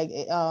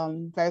complicated,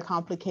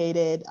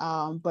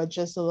 but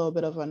just a little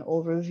bit of an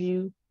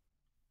overview.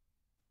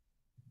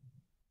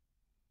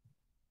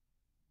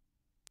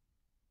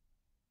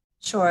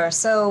 Sure.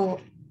 So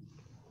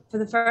for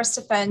the first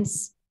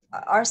offense,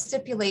 our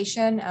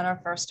stipulation and our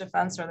first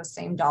offense are the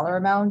same dollar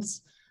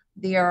amounts.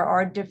 There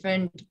are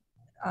different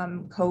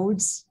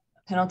codes,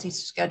 penalty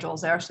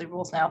schedules, there are actually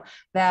rules now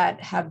that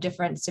have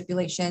different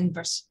stipulation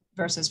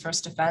versus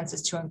first offense,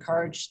 is to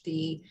encourage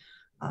the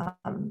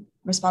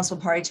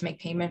responsible party to make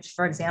payment.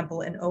 For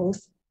example, in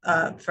oath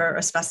for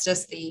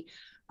asbestos, the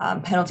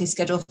penalty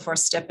schedule for a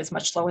STIP is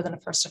much lower than a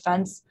first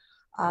offense.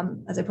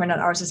 As I pointed out,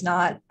 ours is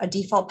not. A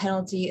default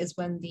penalty is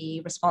when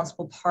the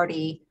responsible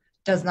party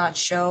does not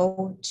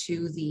show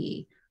to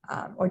the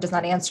or does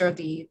not answer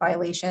the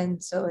violation.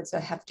 So it's a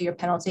heftier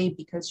penalty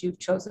because you've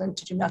chosen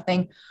to do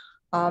nothing.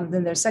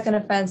 Then there's second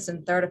offense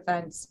and third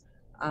offense.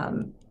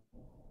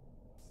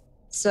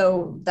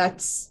 So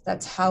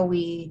that's how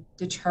we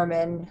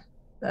determine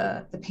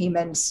the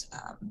payments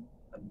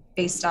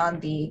based on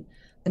the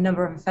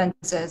number of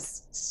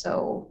offenses.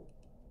 So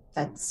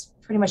that's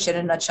pretty much it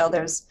in a nutshell.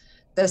 There's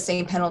the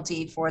same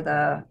penalty for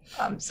the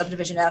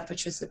subdivision F,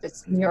 which is if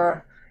it's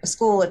near a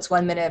school, it's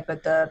 1 minute,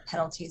 but the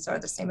penalties are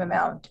the same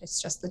amount. It's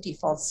just the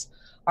defaults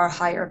are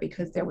higher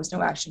because there was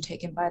no action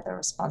taken by the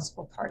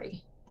responsible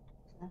party.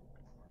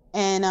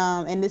 And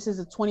this is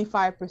a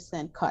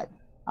 25% cut.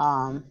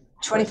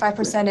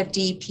 25% if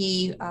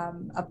DEP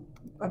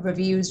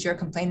reviews your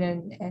complaint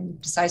and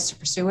decides to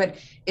pursue it.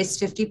 It's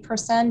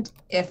 50%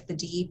 if the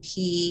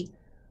DEP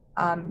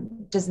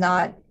does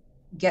not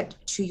get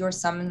to your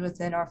summons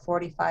within our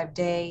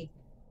 45-day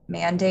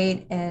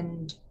mandate.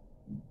 And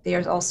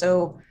there's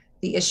also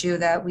the issue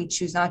that we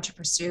choose not to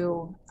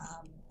pursue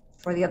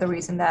for the other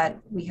reason that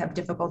we have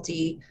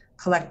difficulty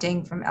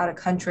collecting from out of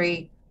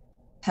country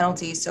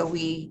penalties. So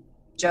we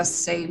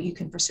just say you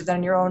can pursue that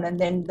on your own, and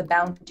then the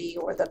bounty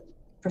or the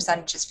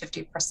percentage is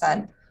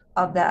 50%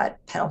 of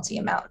that penalty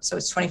amount. So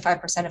it's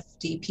 25% if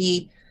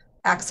DEP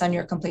acts on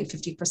your complaint,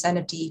 50%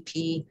 if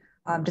DEP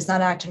does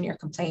not act on your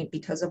complaint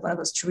because of one of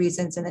those two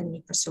reasons, and then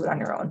you pursue it on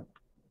your own.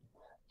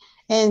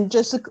 And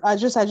I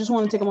just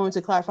want to take a moment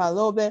to clarify a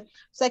little bit.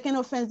 Second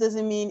offense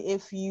doesn't mean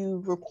if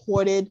you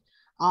recorded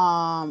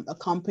a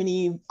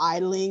company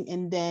idling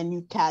and then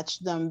you catch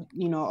them,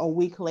 a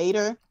week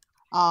later.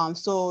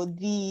 So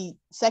the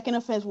second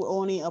offense will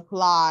only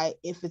apply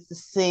if it's the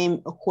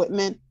same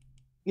equipment,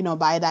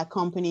 by that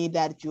company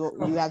that you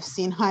have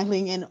seen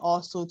idling, and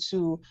also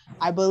to,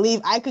 I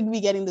believe, I could be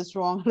getting this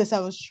wrong unless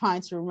I was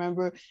trying to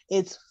remember,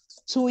 it's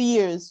 2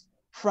 years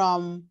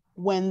from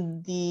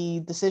when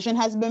the decision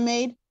has been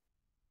made.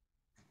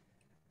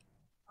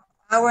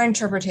 Our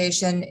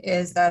interpretation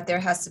is that there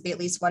has to be at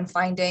least one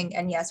finding,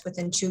 and yes,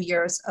 within 2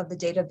 years of the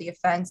date of the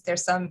offense.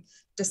 There's some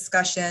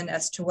discussion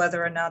as to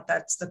whether or not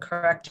that's the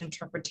correct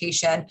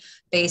interpretation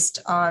based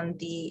on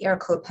the Air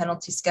Code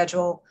penalty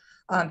schedule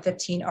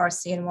 15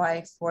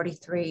 RCNY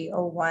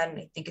 4301.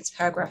 I think it's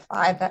paragraph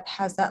 5 that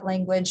has that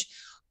language.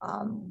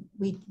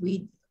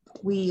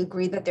 We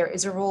agree that there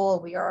is a rule.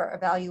 We are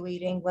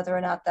evaluating whether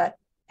or not that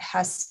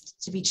has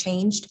to be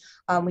changed.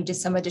 We did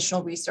some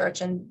additional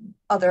research, and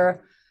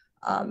other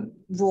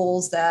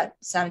rules that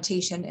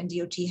sanitation and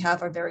DOT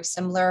have are very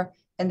similar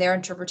in their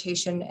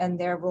interpretation and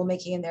their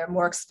rulemaking, and they're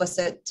more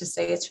explicit to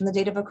say it's from the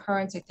date of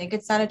occurrence. I think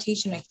it's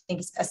sanitation, I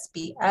think it's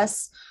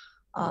SBS.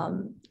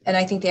 And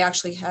I think they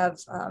actually have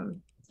a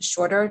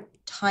shorter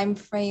time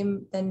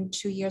frame than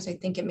 2 years. I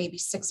think it may be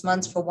 6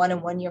 months for one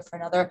and 1 year for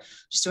another,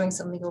 just doing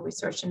some legal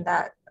research in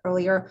that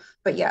earlier.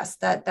 But yes,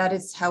 that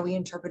is how we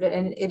interpret it.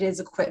 And it is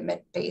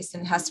equipment based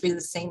and it has to be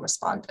the same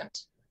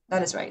respondent.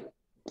 That is right.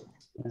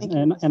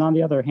 And on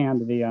the other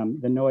hand,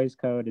 the noise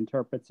code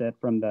interprets it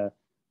from the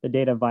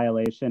data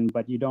violation,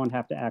 but you don't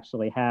have to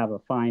actually have a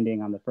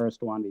finding on the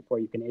first one before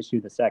you can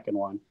issue the second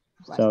one.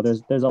 Right. So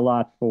there's a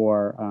lot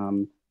for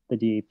the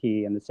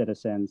DEP and the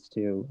citizens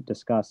to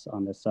discuss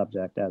on this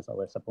subject, as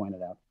Alyssa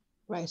pointed out.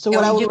 Right. So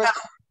what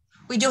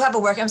we do have a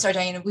work. I'm sorry,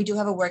 Diana. We do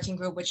have a working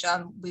group, which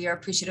we are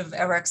appreciative of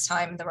Eric's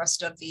time and the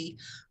rest of the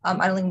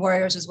idling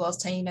warriors, as well as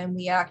Taina and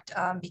We Act,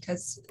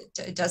 because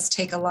it does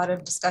take a lot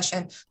of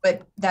discussion.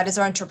 But that is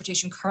our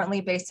interpretation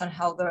currently, based on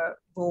how the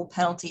rule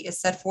penalty is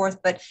set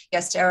forth. But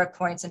yes, to Eric's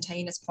points and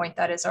Taina's point,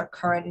 that is our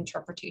current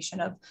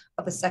interpretation of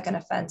a second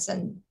offense,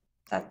 and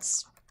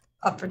that's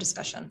up for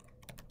discussion.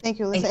 Thank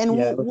you, Alyssa. And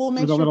yeah, we'll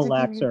make sure. It was sure a little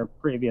laxer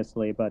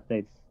previously, but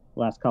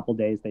last couple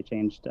days they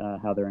changed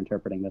how they're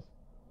interpreting this.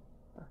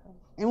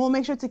 And we'll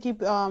make sure to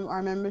keep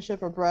our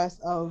membership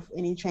abreast of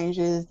any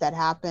changes that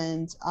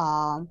happened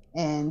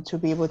and to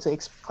be able to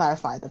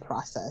clarify the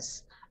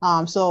process.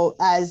 So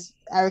as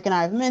Eric and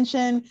I have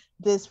mentioned,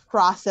 this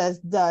process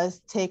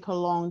does take a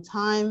long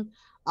time.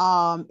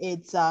 And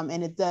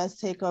it does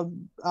take a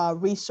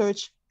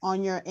research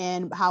on your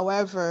end.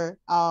 However,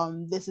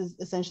 this is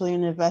essentially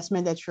an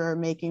investment that you're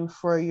making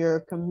for your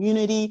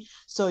community.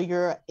 So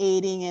you're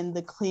aiding in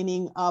the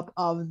cleaning up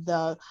of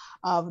the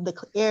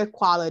air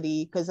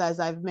quality, because as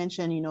I've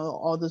mentioned, you know,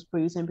 all those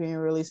pollutants being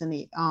released in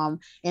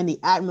the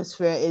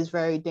atmosphere is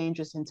very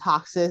dangerous and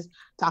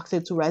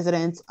toxic to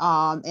residents.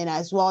 And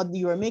as well,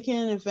 you are making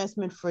an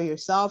investment for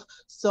yourself.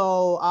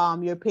 So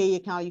your pay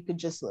account, you could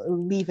just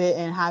leave it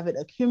and have it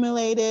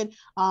accumulated,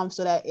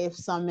 so that if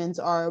summons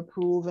are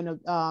approved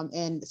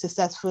and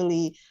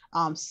successfully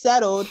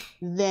settled,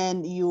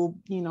 then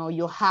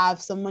you'll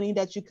have some money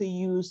that you could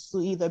use to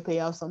either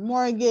pay off some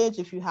mortgage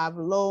if you have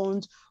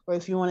loans, or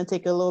if you want to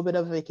take a little bit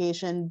of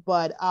vacation.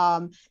 But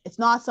it's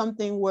not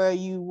something where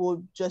you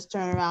will just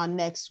turn around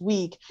next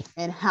week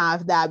and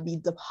have that be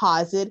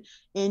deposited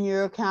in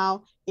your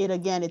account.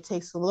 It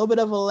takes a little bit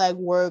of a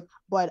legwork,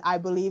 but I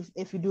believe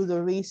if you do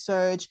the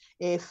research,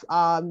 if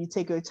you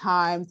take your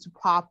time to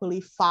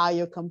properly file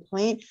your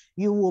complaint,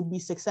 you will be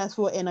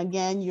successful. And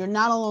again, you're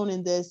not alone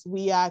in this.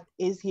 We Act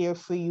is here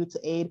for you to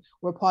aid.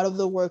 We're part of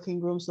the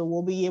working group, so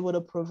we'll be able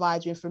to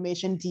provide you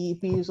information.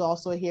 DEP is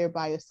also here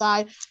by your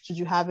side should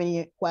you have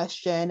any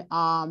question.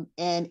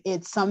 And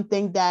it's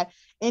something that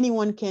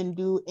anyone can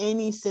do,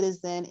 any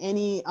citizen,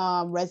 any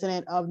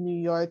resident of New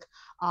York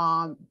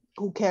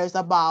who cares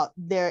about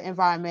their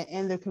environment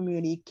and their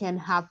community can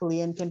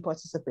happily and can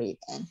participate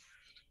in.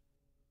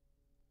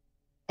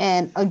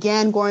 And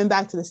again, going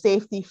back to the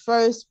safety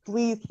first,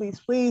 please, please,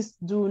 please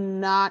do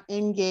not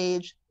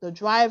engage the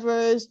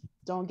drivers.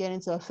 Don't get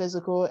into a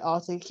physical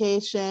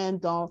altercation.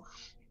 Don't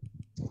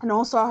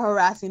start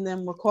harassing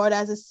them. Record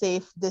as a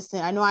safe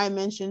distance. I know I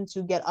mentioned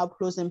to get up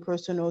close and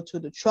personal to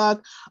the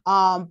truck,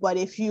 but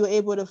if you're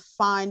able to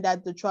find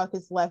that the truck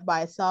is left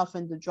by itself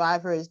and the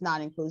driver is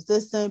not in close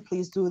distance,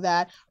 please do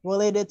that.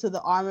 Related to the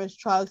armored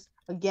trucks,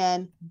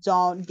 again,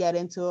 don't get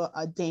into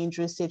a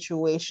dangerous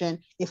situation.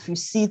 If you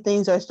see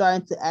things are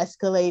starting to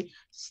escalate,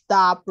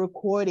 stop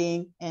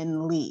recording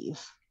and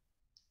leave.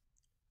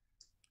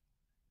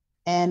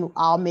 And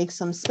I'll make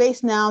some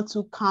space now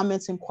to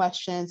comments and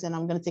questions. And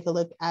I'm going to take a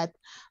look at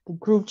the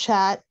group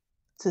chat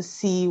to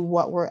see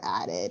what were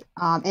added.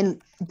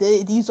 And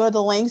these are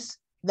the links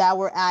that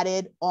were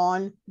added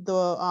on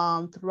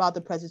the throughout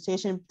the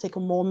presentation. Take a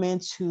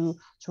moment to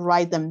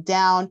write them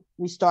down.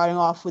 We're starting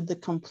off with the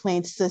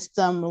complaint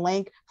system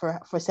link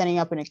for setting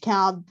up an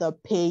account, the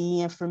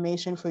payee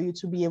information for you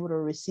to be able to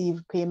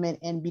receive payment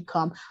and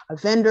become a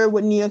vendor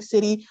with New York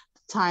City,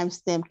 the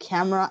timestamp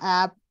camera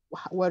app,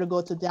 where to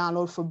go to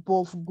download for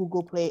both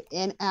Google Play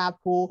and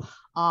Apple,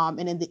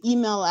 and then the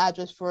email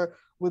address for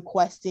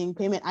requesting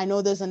payment. I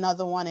know there's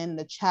another one in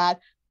the chat.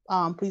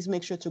 Please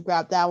make sure to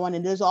grab that one.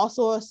 And there's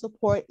also a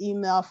support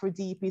email for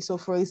DEP. So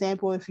for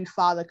example, if you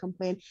file a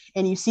complaint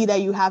and you see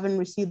that you haven't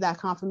received that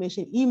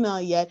confirmation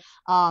email yet,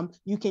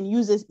 you can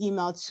use this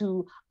email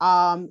to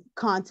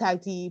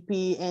contact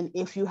DEP. And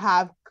if you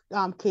have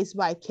case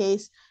by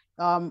case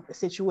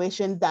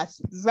situation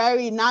that's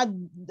very not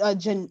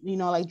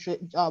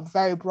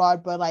very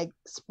broad, but like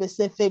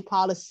specific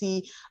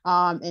policy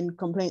and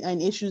complaint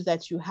and issues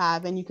that you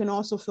have. And you can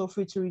also feel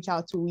free to reach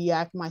out to We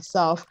Act,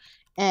 myself,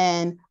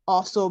 and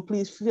also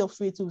please feel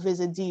free to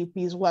visit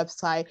DEP's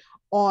website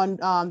on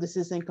the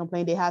citizen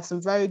complaint. They have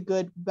some very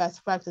good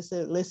best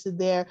practices listed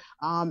there,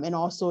 and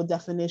also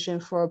definition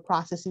for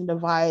processing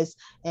device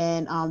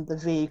and the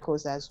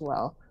vehicles as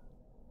well.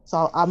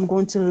 So I'm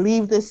going to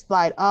leave this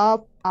slide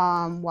up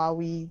while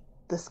we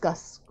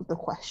discuss the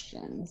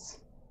questions.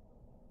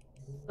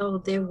 So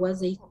there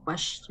was a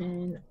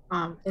question.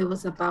 It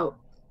was about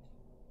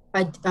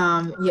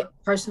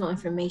personal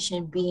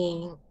information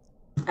being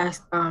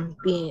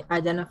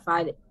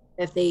identified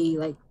if they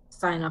like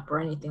sign up or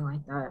anything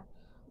like that.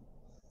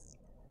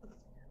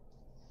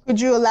 Could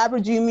you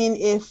elaborate? Do you mean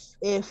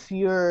if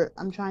you're?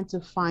 I'm trying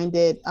to find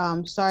it.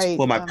 Sorry.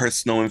 Will my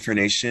personal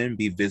information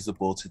be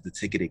visible to the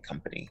ticketing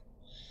company?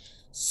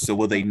 So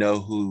will they know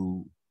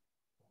who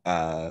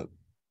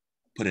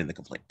put in the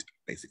complaint,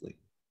 basically.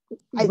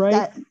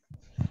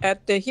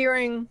 At the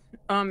hearing,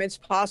 it's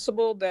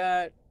possible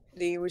that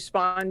the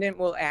respondent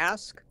will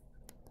ask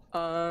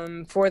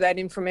for that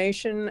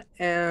information,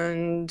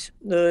 and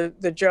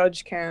the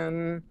judge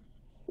can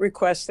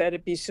request that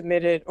it be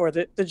submitted, or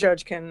the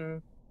judge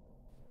can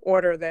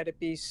order that it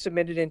be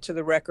submitted into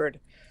the record.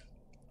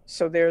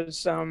 So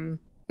there's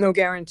no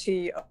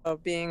guarantee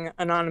of being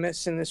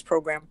anonymous in this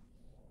program.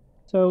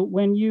 So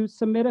when you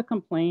submit a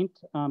complaint,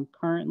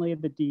 currently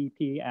the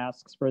DEP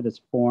asks for this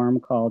form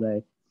called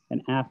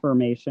an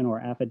affirmation or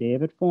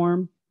affidavit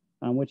form,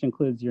 which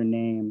includes your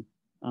name.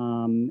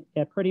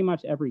 At pretty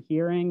much every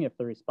hearing, if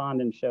the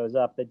respondent shows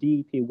up, the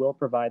DEP will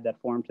provide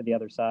that form to the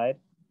other side.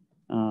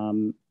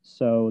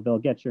 So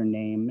they'll get your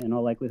name in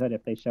all likelihood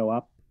if they show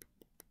up.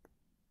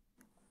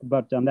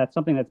 But that's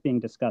something that's being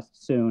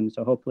discussed soon.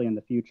 So hopefully in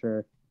the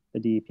future, the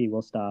DEP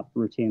will stop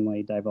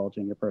routinely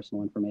divulging your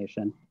personal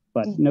information,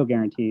 but no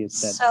guarantees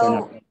that they're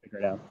not going to figure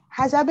it out.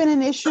 Has that been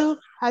an issue?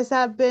 Has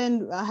that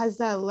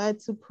led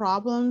to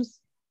problems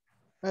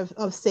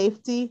of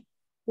safety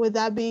with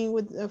that being,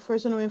 with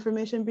personal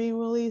information being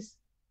released?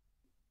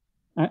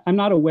 I'm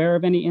not aware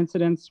of any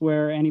incidents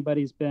where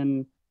anybody's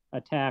been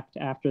attacked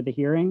after the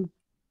hearing,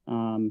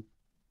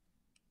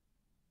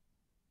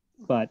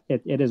 but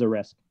it is a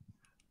risk.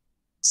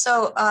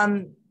 So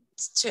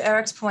to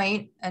Eric's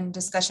point and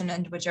discussion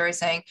and what Gerry's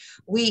saying,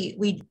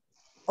 we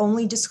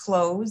only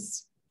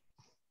disclose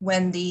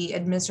when the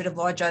administrative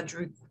law judge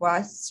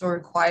requests or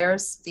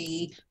requires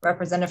the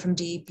representative from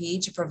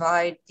DEP to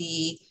provide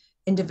the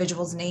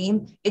individual's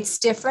name. It's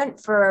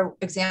different, for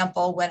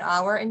example, when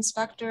our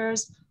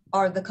inspectors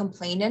are the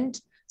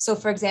complainant. So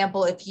for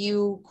example, if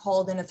you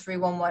called in a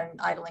 311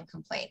 idling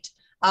complaint,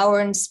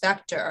 our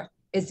inspector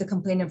is the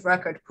complainant of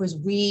record because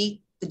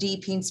we, the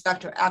DEP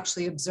inspector,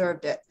 actually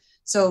observed it.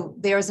 So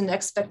there's an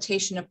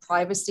expectation of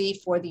privacy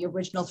for the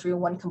original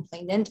 301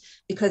 complainant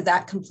because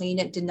that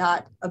complainant did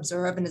not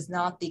observe and is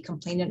not the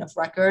complainant of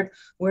record.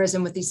 Whereas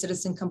with these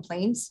citizen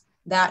complaints,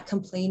 that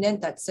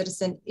complainant, that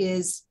citizen,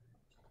 is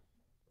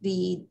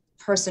the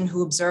person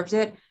who observed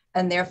it,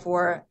 and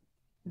therefore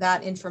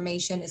that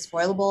information is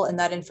foilable and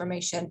that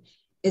information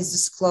is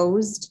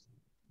disclosed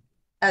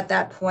at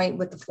that point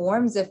with the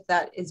forms if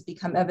that is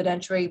become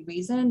evidentiary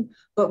reason.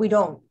 But we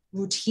don't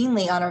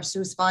routinely on our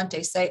sua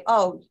sponte say,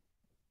 oh,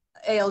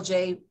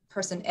 ALJ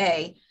person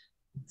A,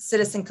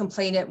 citizen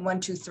complainant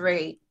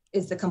 123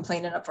 is the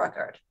complainant of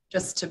record,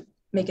 just to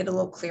make it a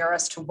little clearer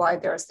as to why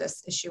there's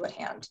this issue at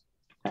hand.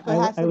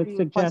 I would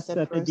suggest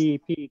that the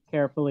DEP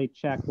carefully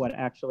check what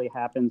actually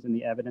happens in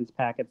the evidence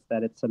packets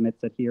that it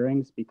submits at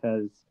hearings,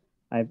 because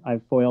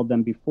I've foiled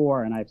them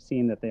before and I've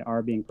seen that they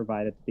are being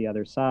provided to the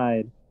other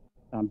side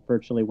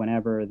virtually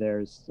whenever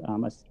there's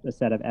a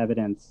set of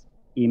evidence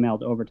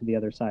emailed over to the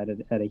other side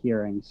at a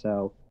hearing.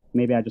 So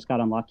maybe I just got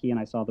unlucky and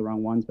I saw the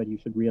wrong ones, but you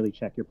should really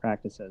check your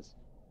practices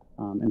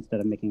instead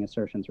of making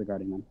assertions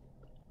regarding them.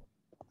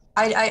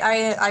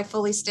 I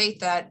fully state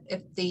that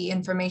if the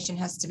information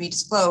has to be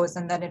disclosed,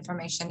 and that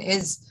information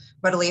is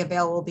readily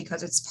available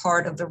because it's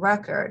part of the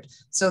record.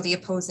 So the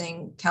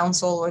opposing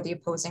counsel or the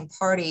opposing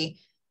party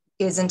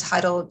is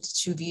entitled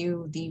to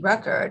view the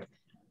record.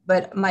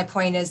 But my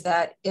point is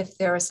that if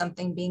there is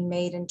something being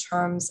made in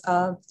terms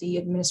of the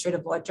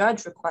administrative law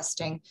judge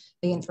requesting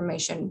the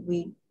information,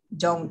 we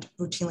don't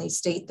routinely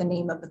state the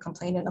name of the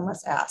complainant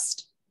unless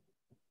asked.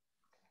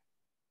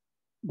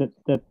 That's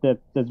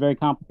very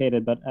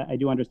complicated, but I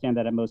do understand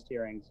that at most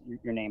hearings,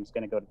 your name is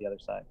going to go to the other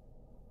side.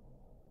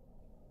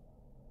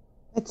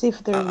 Let's see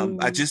if there.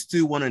 I just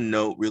do want to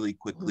note really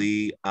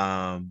quickly.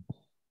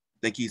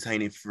 Thank you,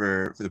 Tiny,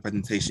 for the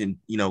presentation.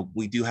 You know,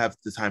 we do have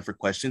the time for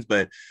questions,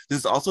 but this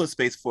is also a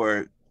space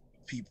for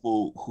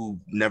people who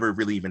never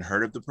really even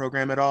heard of the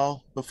program at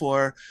all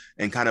before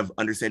and kind of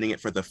understanding it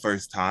for the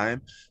first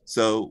time.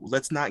 So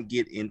let's not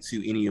get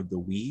into any of the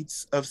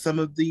weeds of some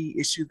of the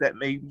issues that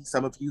maybe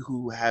some of you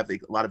who have a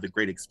lot of the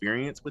great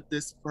experience with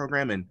this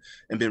program and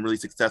been really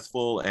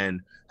successful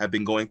and have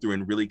been going through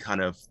and really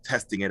kind of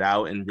testing it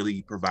out and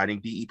really providing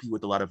DEP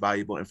with a lot of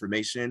valuable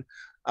information.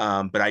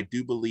 But I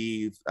do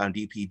believe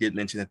DEP did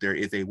mention that there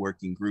is a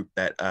working group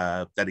that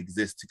that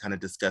exists to kind of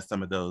discuss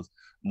some of those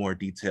more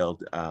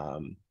detailed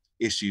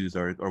issues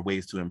or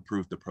ways to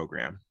improve the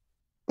program.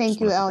 Thank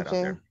you,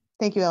 LJ.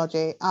 Thank you,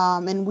 LJ.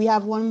 And we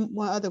have one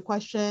other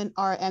question.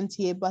 Are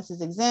MTA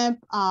buses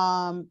exempt?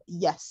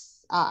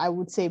 Yes, I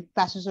would say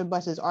passenger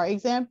buses are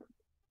exempt.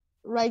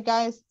 Right,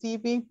 guys,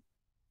 DEP?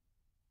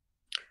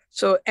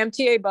 So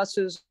MTA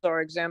buses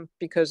are exempt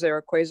because they're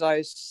a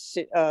quasi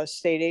state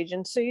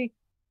agency,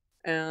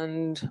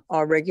 and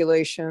our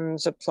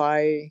regulations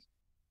apply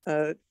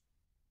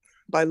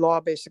by law.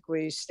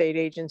 Basically, state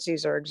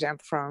agencies are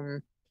exempt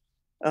from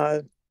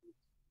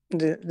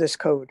this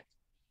code.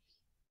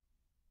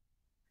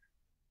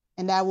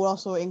 And that will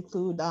also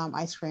include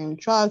ice cream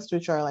trucks,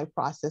 which are like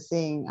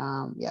processing.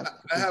 Yeah.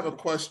 I have a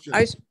question.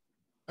 I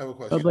have a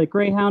question. So like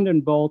Greyhound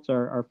and Bolt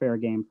are fair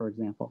game, for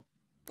example.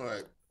 All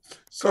right.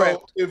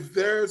 So if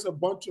there's a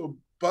bunch of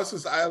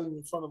buses idling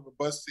in front of a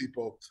bus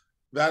depot,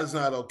 That is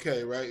not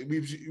okay, right?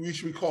 We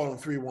should be calling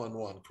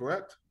 311,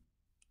 correct?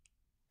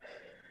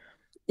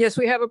 Yes,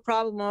 we have a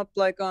problem up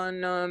like on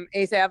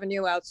 8th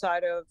Avenue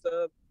outside of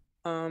the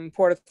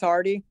Port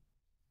Authority.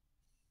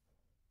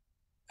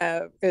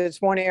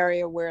 It's one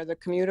area where the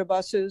commuter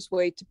buses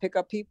wait to pick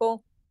up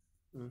people.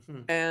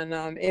 Mm-hmm.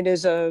 And it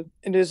is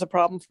a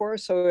problem for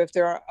us. So if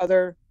there are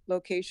other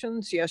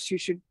locations, yes, you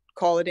should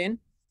call it in.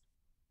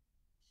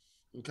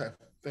 Okay,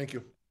 thank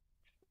you.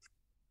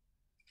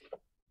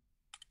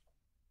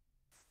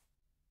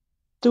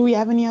 Do we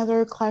have any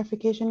other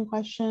clarification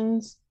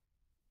questions?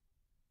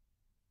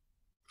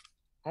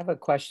 I have a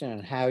question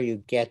on how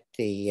you get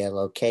the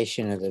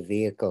location of the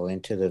vehicle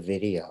into the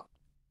video.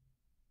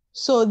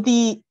 So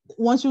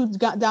once you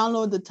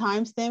download the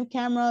timestamp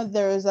camera,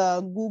 there is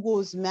a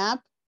Google's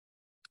map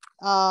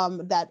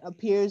that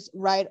appears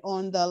right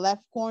on the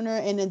left corner.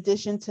 In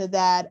addition to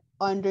that,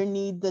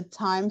 underneath the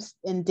times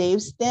and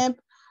Dave's stamp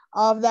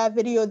of that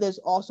video, there's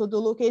also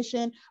the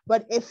location.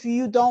 But if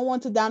you don't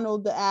want to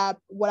download the app,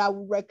 what I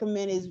would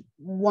recommend is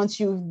once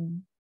you've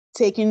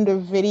taken the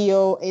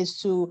video is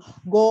to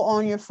go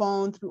on your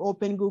phone through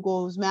open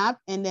Google's map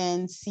and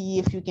then see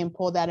if you can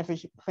pull that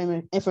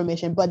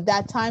information. But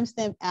that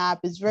timestamp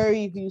app is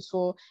very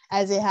useful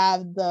as they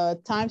have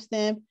the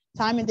timestamp,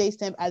 time and date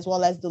stamp, as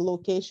well as the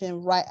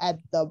location right at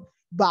the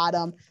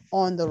bottom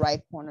on the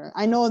right corner.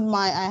 I know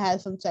I had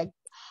some tech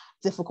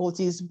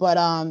difficulties, but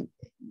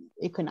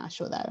it could not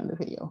show that on the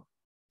video.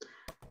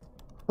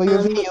 But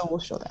your video will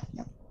show that.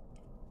 Yeah.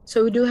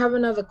 So we do have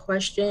another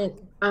question.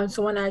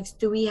 Someone asked,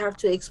 do we have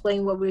to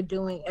explain what we're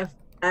doing if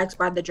asked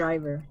by the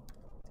driver?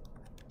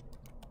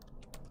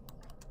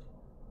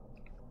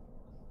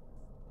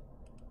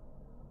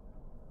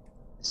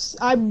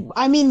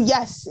 I mean,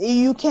 yes,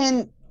 you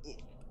can.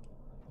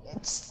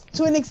 It's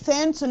to an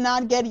extent to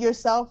not get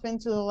yourself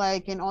into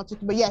like an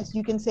altercation, but yes,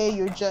 you can say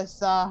you're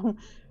just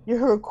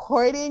you're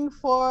recording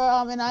for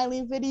an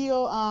Eileen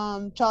video.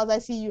 Charles, I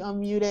see you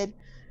unmuted.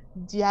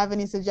 Do you have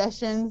any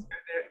suggestions?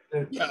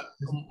 Yeah,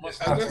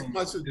 I guess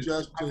my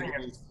suggestion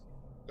is,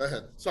 go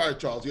ahead. Sorry,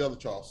 Charles, the other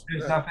Charles.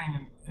 There's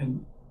nothing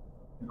in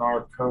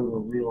our code or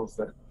rules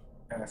that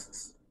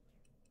asks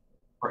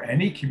for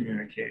any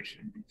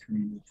communication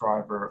between the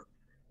driver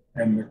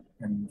and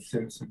the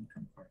citizen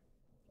complaint.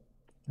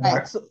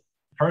 Right. So,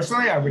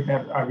 personally, I would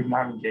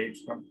not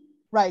engage them.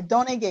 Right.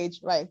 Don't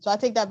engage. Right. So I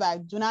take that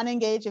back. Do not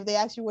engage. If they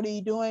ask you, what are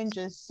you doing?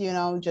 Just,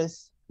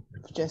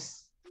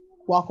 just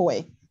walk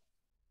away.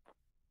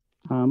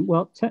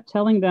 Well,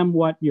 telling them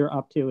what you're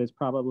up to is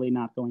probably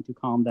not going to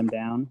calm them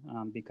down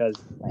because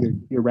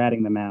you're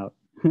ratting them out.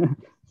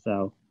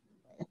 So.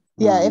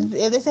 Yeah. If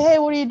they say, hey,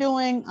 what are you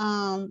doing?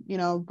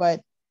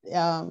 But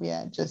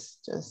yeah,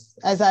 just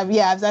as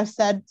I've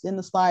said in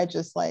the slide,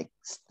 just like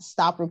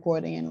stop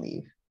recording and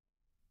leave.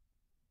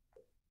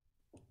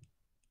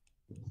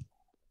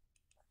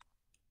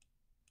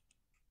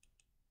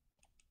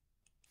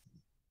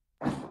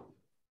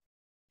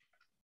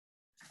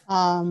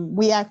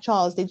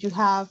 Charles, did you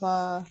have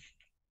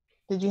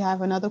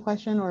another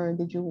question or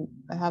did you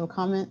have a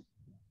comment?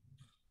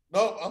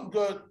 No, I'm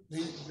good.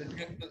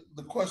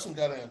 The question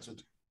got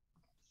answered.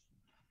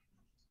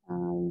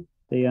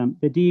 The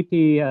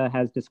DP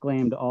has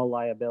disclaimed all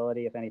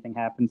liability if anything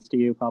happens to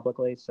you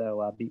publicly,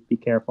 so be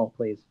careful,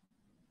 please.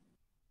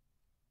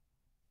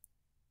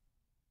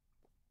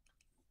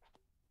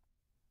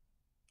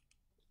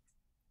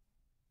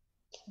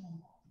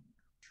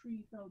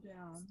 Tree fell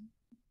down.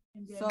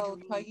 So,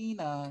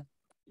 Taina,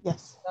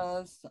 yes.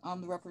 Does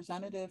the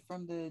representative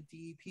from the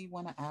DEP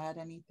want to add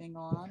anything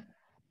on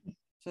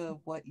to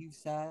what you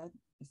said?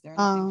 Is there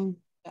anything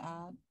to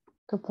add?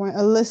 Good point.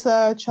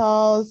 Alyssa,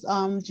 Charles,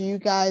 do you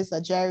guys,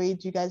 Gerry,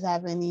 do you guys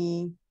have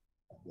any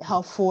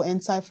helpful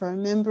insight for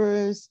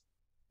members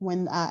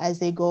when as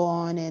they go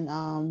on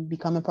and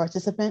become a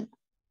participant?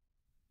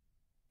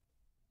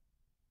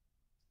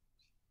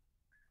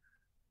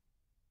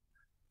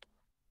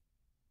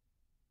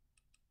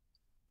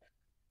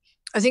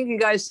 I think you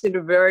guys did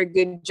a very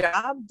good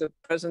job. The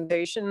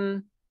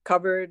presentation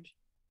covered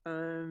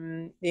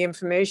the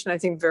information, I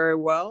think, very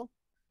well.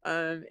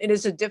 It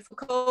is a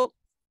difficult,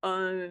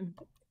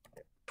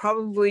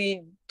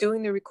 probably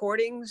doing the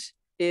recordings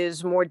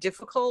is more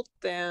difficult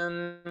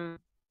than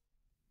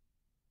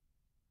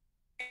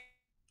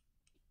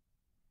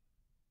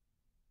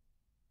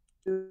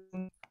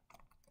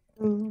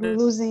We're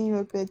losing you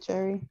a bit,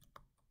 Gerry.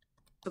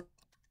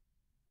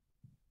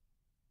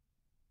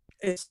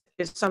 It's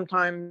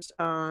sometimes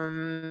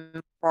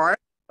hard,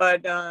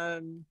 but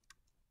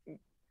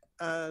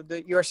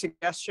your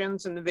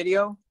suggestions in the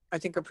video, I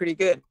think, are pretty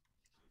good.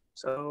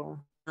 So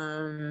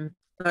I'm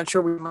not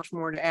sure we have much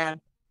more to add,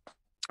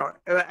 or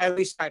at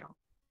least I don't.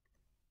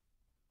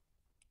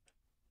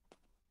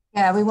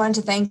 Yeah, we wanted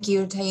to thank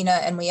you,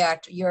 Taina and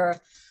WEACT. Your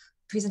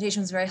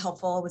presentation was very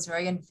helpful. It was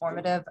very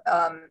informative.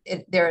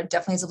 There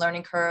definitely is a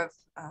learning curve.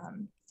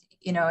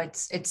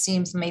 It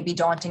seems maybe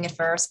daunting at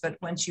first, but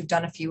once you've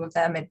done a few of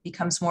them, it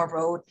becomes more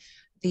road.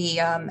 The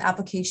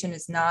application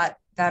is not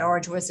that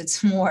arduous.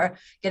 It's more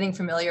getting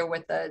familiar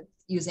with the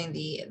using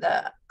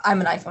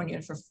I'm an iPhone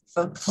unit for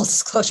full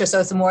disclosure, so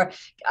it's more,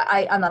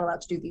 I'm not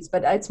allowed to do these,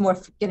 but it's more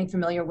getting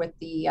familiar with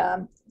the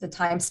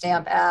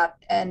timestamp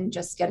app and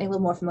just getting a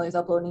little more familiar with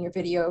uploading your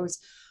videos.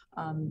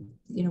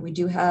 We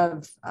do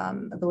have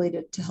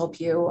ability to help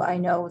you. I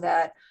know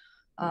that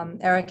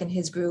Eric and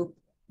his group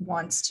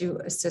wants to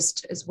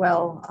assist as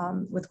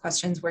well with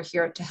questions. We're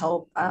here to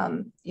help.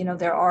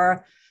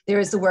 There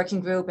is the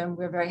working group, and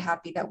we're very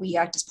happy that we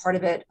act as part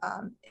of it.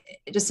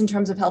 Just in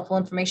terms of helpful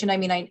information, I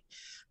mean,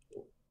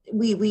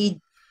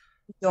 we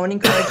don't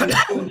encourage you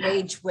to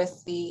engage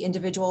with the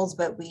individuals,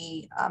 but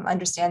we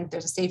understand that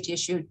there's a safety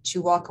issue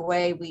to walk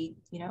away. We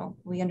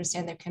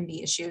understand there can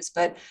be issues,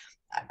 but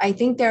I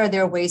think there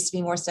are ways to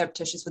be more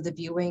surreptitious with the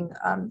viewing,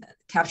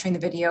 capturing the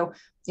video.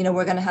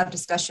 We're going to have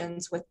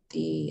discussions with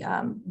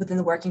within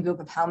the working group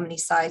of how many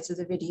sides of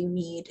the video you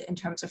need in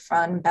terms of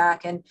front and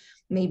back, and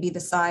maybe the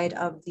side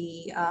of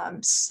the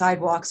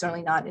sidewalk,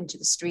 certainly not into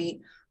the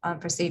street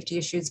for safety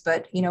issues.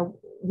 But,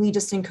 we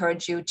just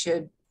encourage you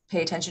to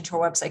pay attention to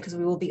our website because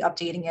we will be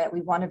updating it.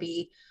 We want to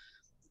be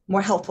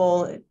more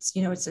helpful. It's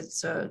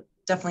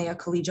definitely a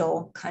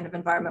collegial kind of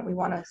environment we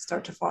want to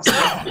start to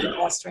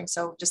fostering.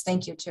 So just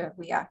thank you to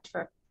WeAct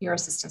for your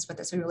assistance with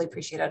this. We really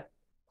appreciate it.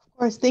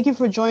 Of course, thank you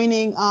for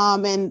joining.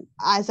 And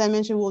as I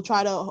mentioned, we'll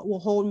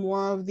hold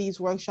more of these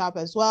workshops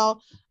as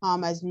well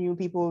as new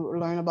people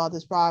learn about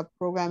this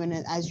program,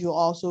 and as you're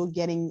also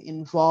getting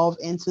involved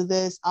into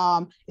this.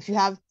 If you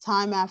have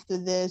time after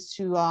this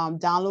to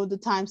download the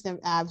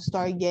timestamp app,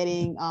 start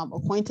getting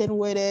acquainted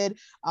with it,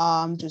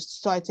 just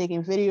start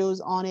taking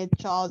videos on it.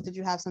 Charles, did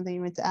you have something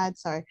you meant to add?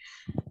 Sorry.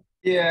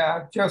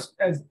 Yeah, just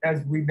as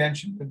we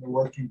mentioned in the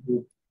working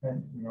group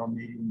and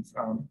meetings,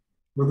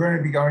 we're going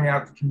to be going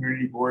out to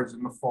community boards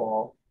in the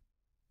fall,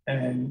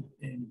 and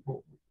in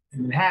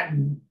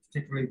Manhattan,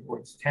 particularly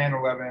boards 10,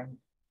 11,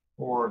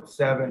 or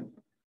 7.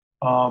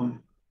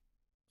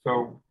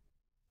 So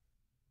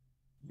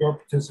your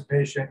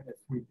participation, if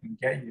we can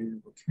get you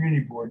to a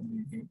community board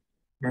meeting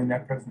during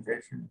that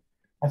presentation,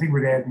 I think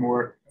would add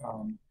more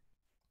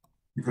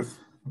because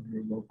of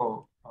your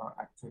local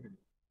activity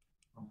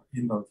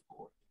in those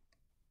boards.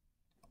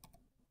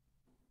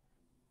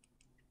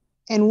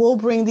 And we'll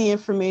bring the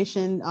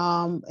information.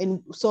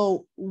 And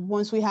so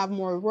once we have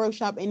more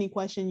workshop, any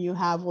question you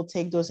have, we'll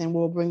take those and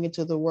we'll bring it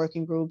to the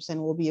working groups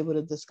and we'll be able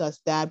to discuss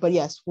that. But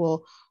yes, we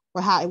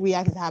are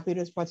happy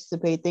to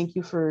participate. Thank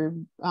you for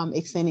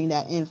extending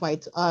that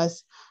invite to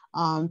us.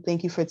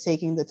 Thank you for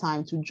taking the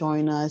time to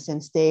join us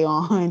and stay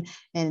on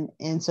and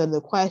answer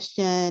the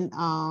question,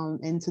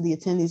 and to the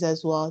attendees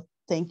as well.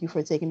 Thank you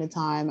for taking the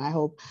time. I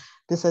hope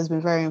this has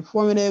been very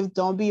informative.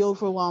 Don't be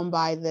overwhelmed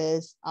by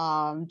this.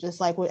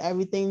 Just like with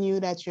everything new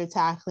that you're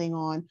tackling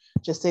on,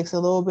 just takes a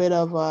little bit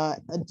of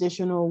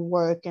additional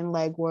work and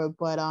legwork.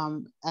 But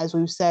as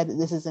we've said,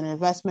 this is an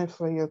investment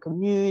for your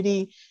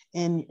community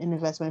and an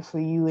investment for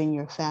you and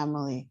your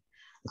family.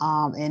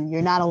 And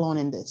you're not alone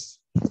in this.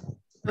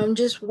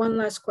 Just one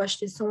last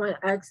question. Someone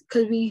asked,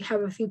 because we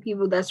have a few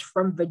people that's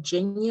from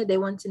Virginia. They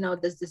want to know,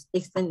 does this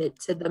extend it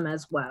to them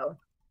as well?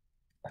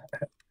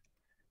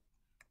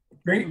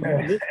 Great.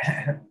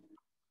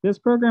 This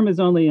program is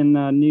only in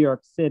New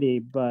York City,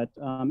 but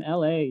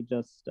LA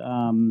just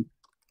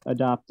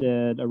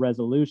adopted a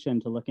resolution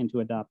to look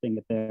into adopting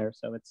it there,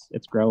 so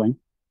it's growing.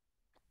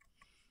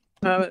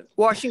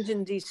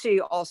 Washington, D.C.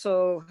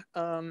 also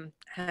doesn't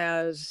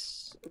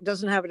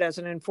have it as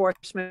an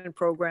enforcement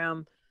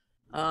program,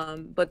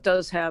 but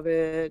does have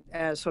it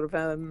as sort of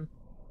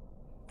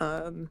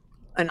an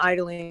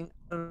idling,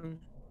 an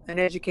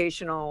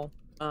educational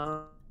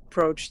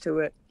approach to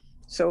it.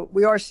 So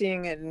we are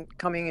seeing it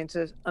coming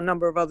into a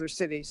number of other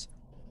cities.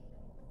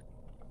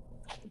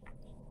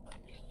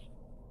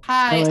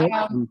 Hi.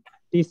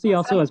 DC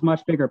also has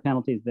much bigger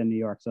penalties than New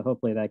York, so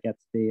hopefully that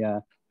gets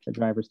the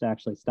drivers to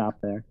actually stop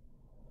there.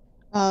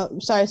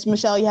 Sorry,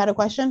 Michelle, you had a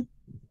question?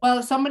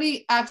 Well,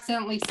 somebody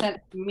accidentally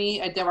sent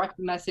me a direct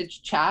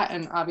message chat,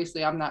 and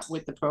obviously I'm not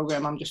with the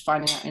program, I'm just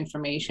finding out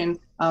information.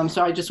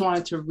 So I just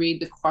wanted to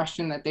read the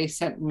question that they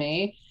sent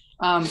me.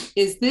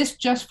 Is this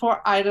just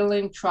for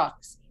idling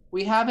trucks?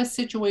 We have a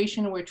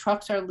situation where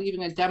trucks are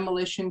leaving a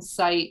demolition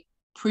site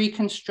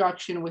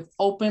pre-construction with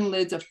open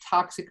lids of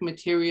toxic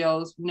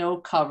materials, no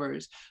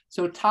covers.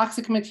 So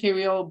toxic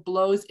material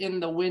blows in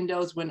the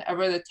windows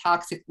whenever the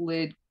toxic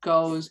lid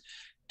goes.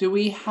 Do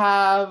we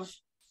have,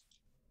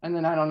 and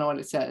then I don't know what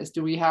it says.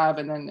 Do we have,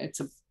 and then it's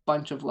a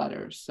bunch of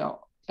letters. So,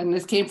 and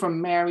this came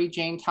from Mary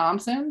Jane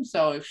Thompson.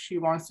 So if she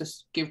wants to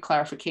give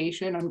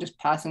clarification, I'm just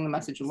passing the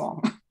message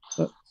along.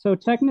 So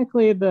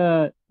technically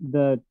the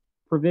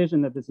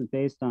provision that this is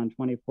based on,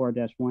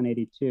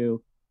 24-182,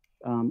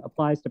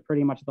 applies to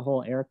pretty much the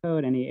whole air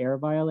code, any air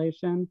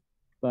violation,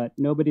 but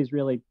nobody's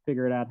really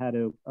figured out how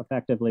to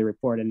effectively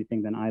report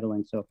anything than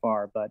idling so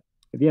far. But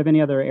if you have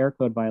any other air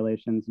code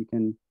violations, you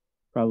can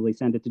probably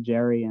send it to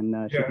Gerry and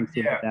she can see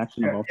if it's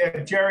actionable.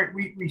 Yeah,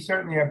 Gerry, we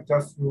certainly have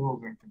dust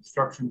rules and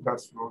construction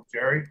dust rules.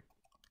 Gerry?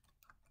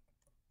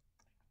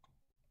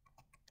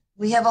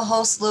 We have a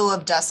whole slew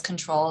of dust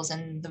controls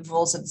and the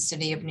rules of the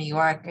city of New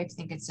York. I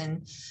think it's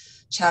in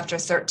Chapter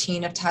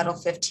 13 of Title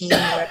 15,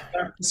 where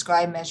there are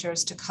prescribed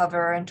measures to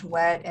cover and to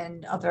wet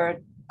and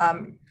other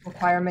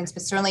requirements.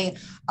 But certainly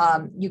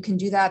you can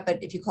do that.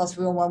 But if you call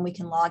 311, we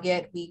can log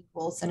it. We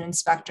will send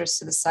inspectors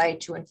to the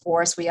site to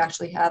enforce. We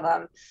actually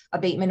have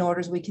abatement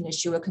orders we can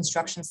issue at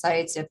construction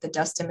sites if the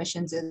dust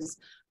emissions is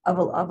of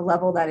a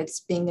level that it's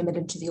being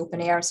emitted to the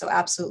open air. So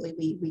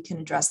absolutely, we can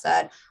address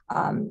that.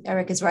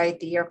 Eric is right.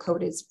 The air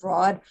code is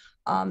broad.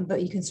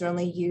 But you can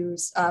certainly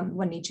use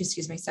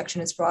 182,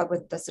 section is broad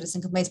with the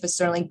citizen complaints, but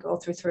certainly go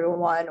through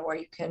 301, or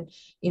you can,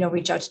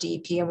 reach out to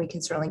DEP and we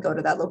can certainly go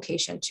to that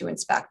location to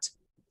inspect.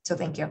 So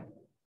thank you.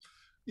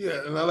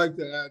 Yeah, and I like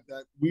to add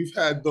that we've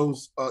had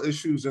those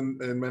issues in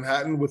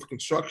Manhattan with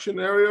construction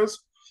areas,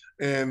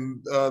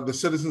 and the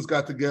citizens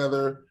got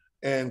together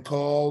and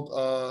called,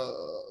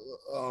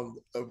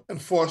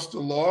 enforced the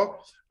law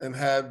and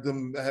had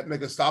them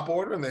make a stop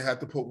order, and they had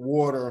to put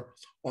water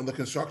on the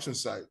construction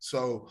site.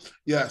 So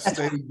yes,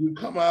 they do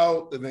come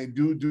out and they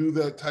do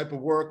that type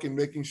of work in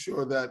making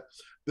sure that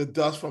the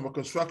dust from a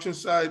construction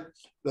site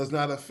does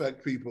not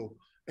affect people.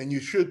 And you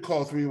should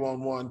call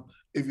 311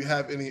 if you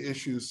have any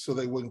issues so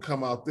they wouldn't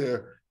come out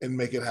there and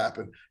make it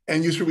happen.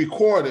 And you should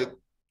record it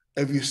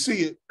if you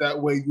see it. That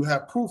way you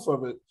have proof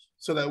of it.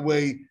 So that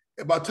way,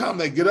 by the time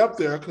they get up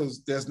there,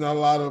 because there's not a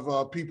lot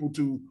of people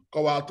to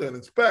go out there and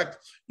inspect,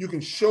 you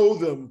can show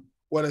them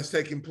what is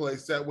taking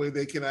place. That way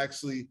they can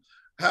actually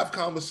have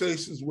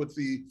conversations with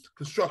the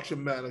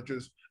construction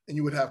managers and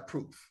you would have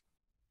proof,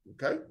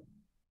 okay?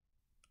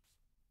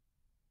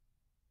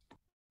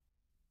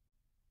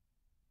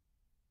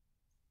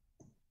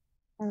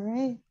 All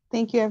right,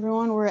 thank you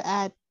everyone. We're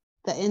at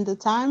the end of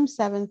time,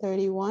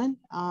 7:31.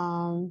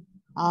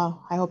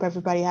 I hope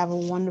everybody have a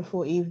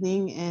wonderful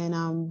evening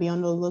and be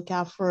on the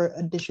lookout for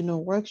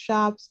additional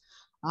workshops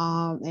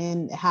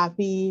and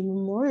happy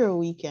Memorial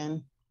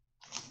Weekend.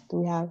 Do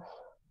we have?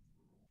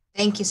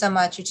 Thank you so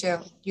much. You too.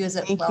 Use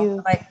it well.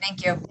 You. Bye.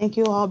 Thank you. Thank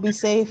you all. Be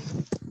safe.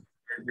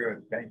 Very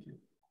good. Thank you.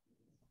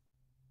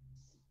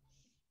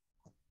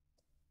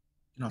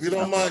 If you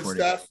don't mind,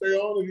 staff, stay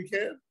on if you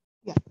can.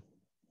 Yeah.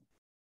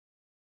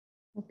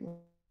 Okay.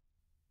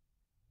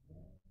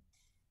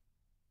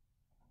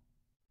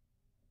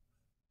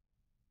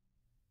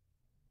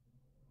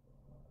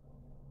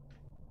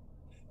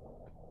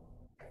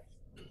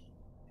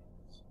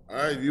 All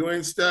right, you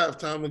ain't staff,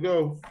 time to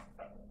go.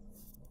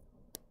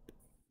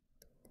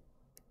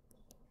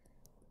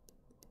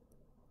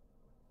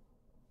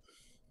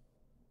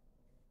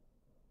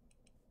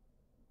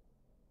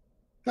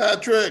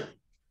 Patrick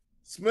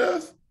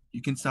Smith.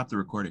 You can stop the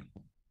recording.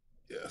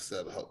 Yes,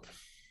 that'll help.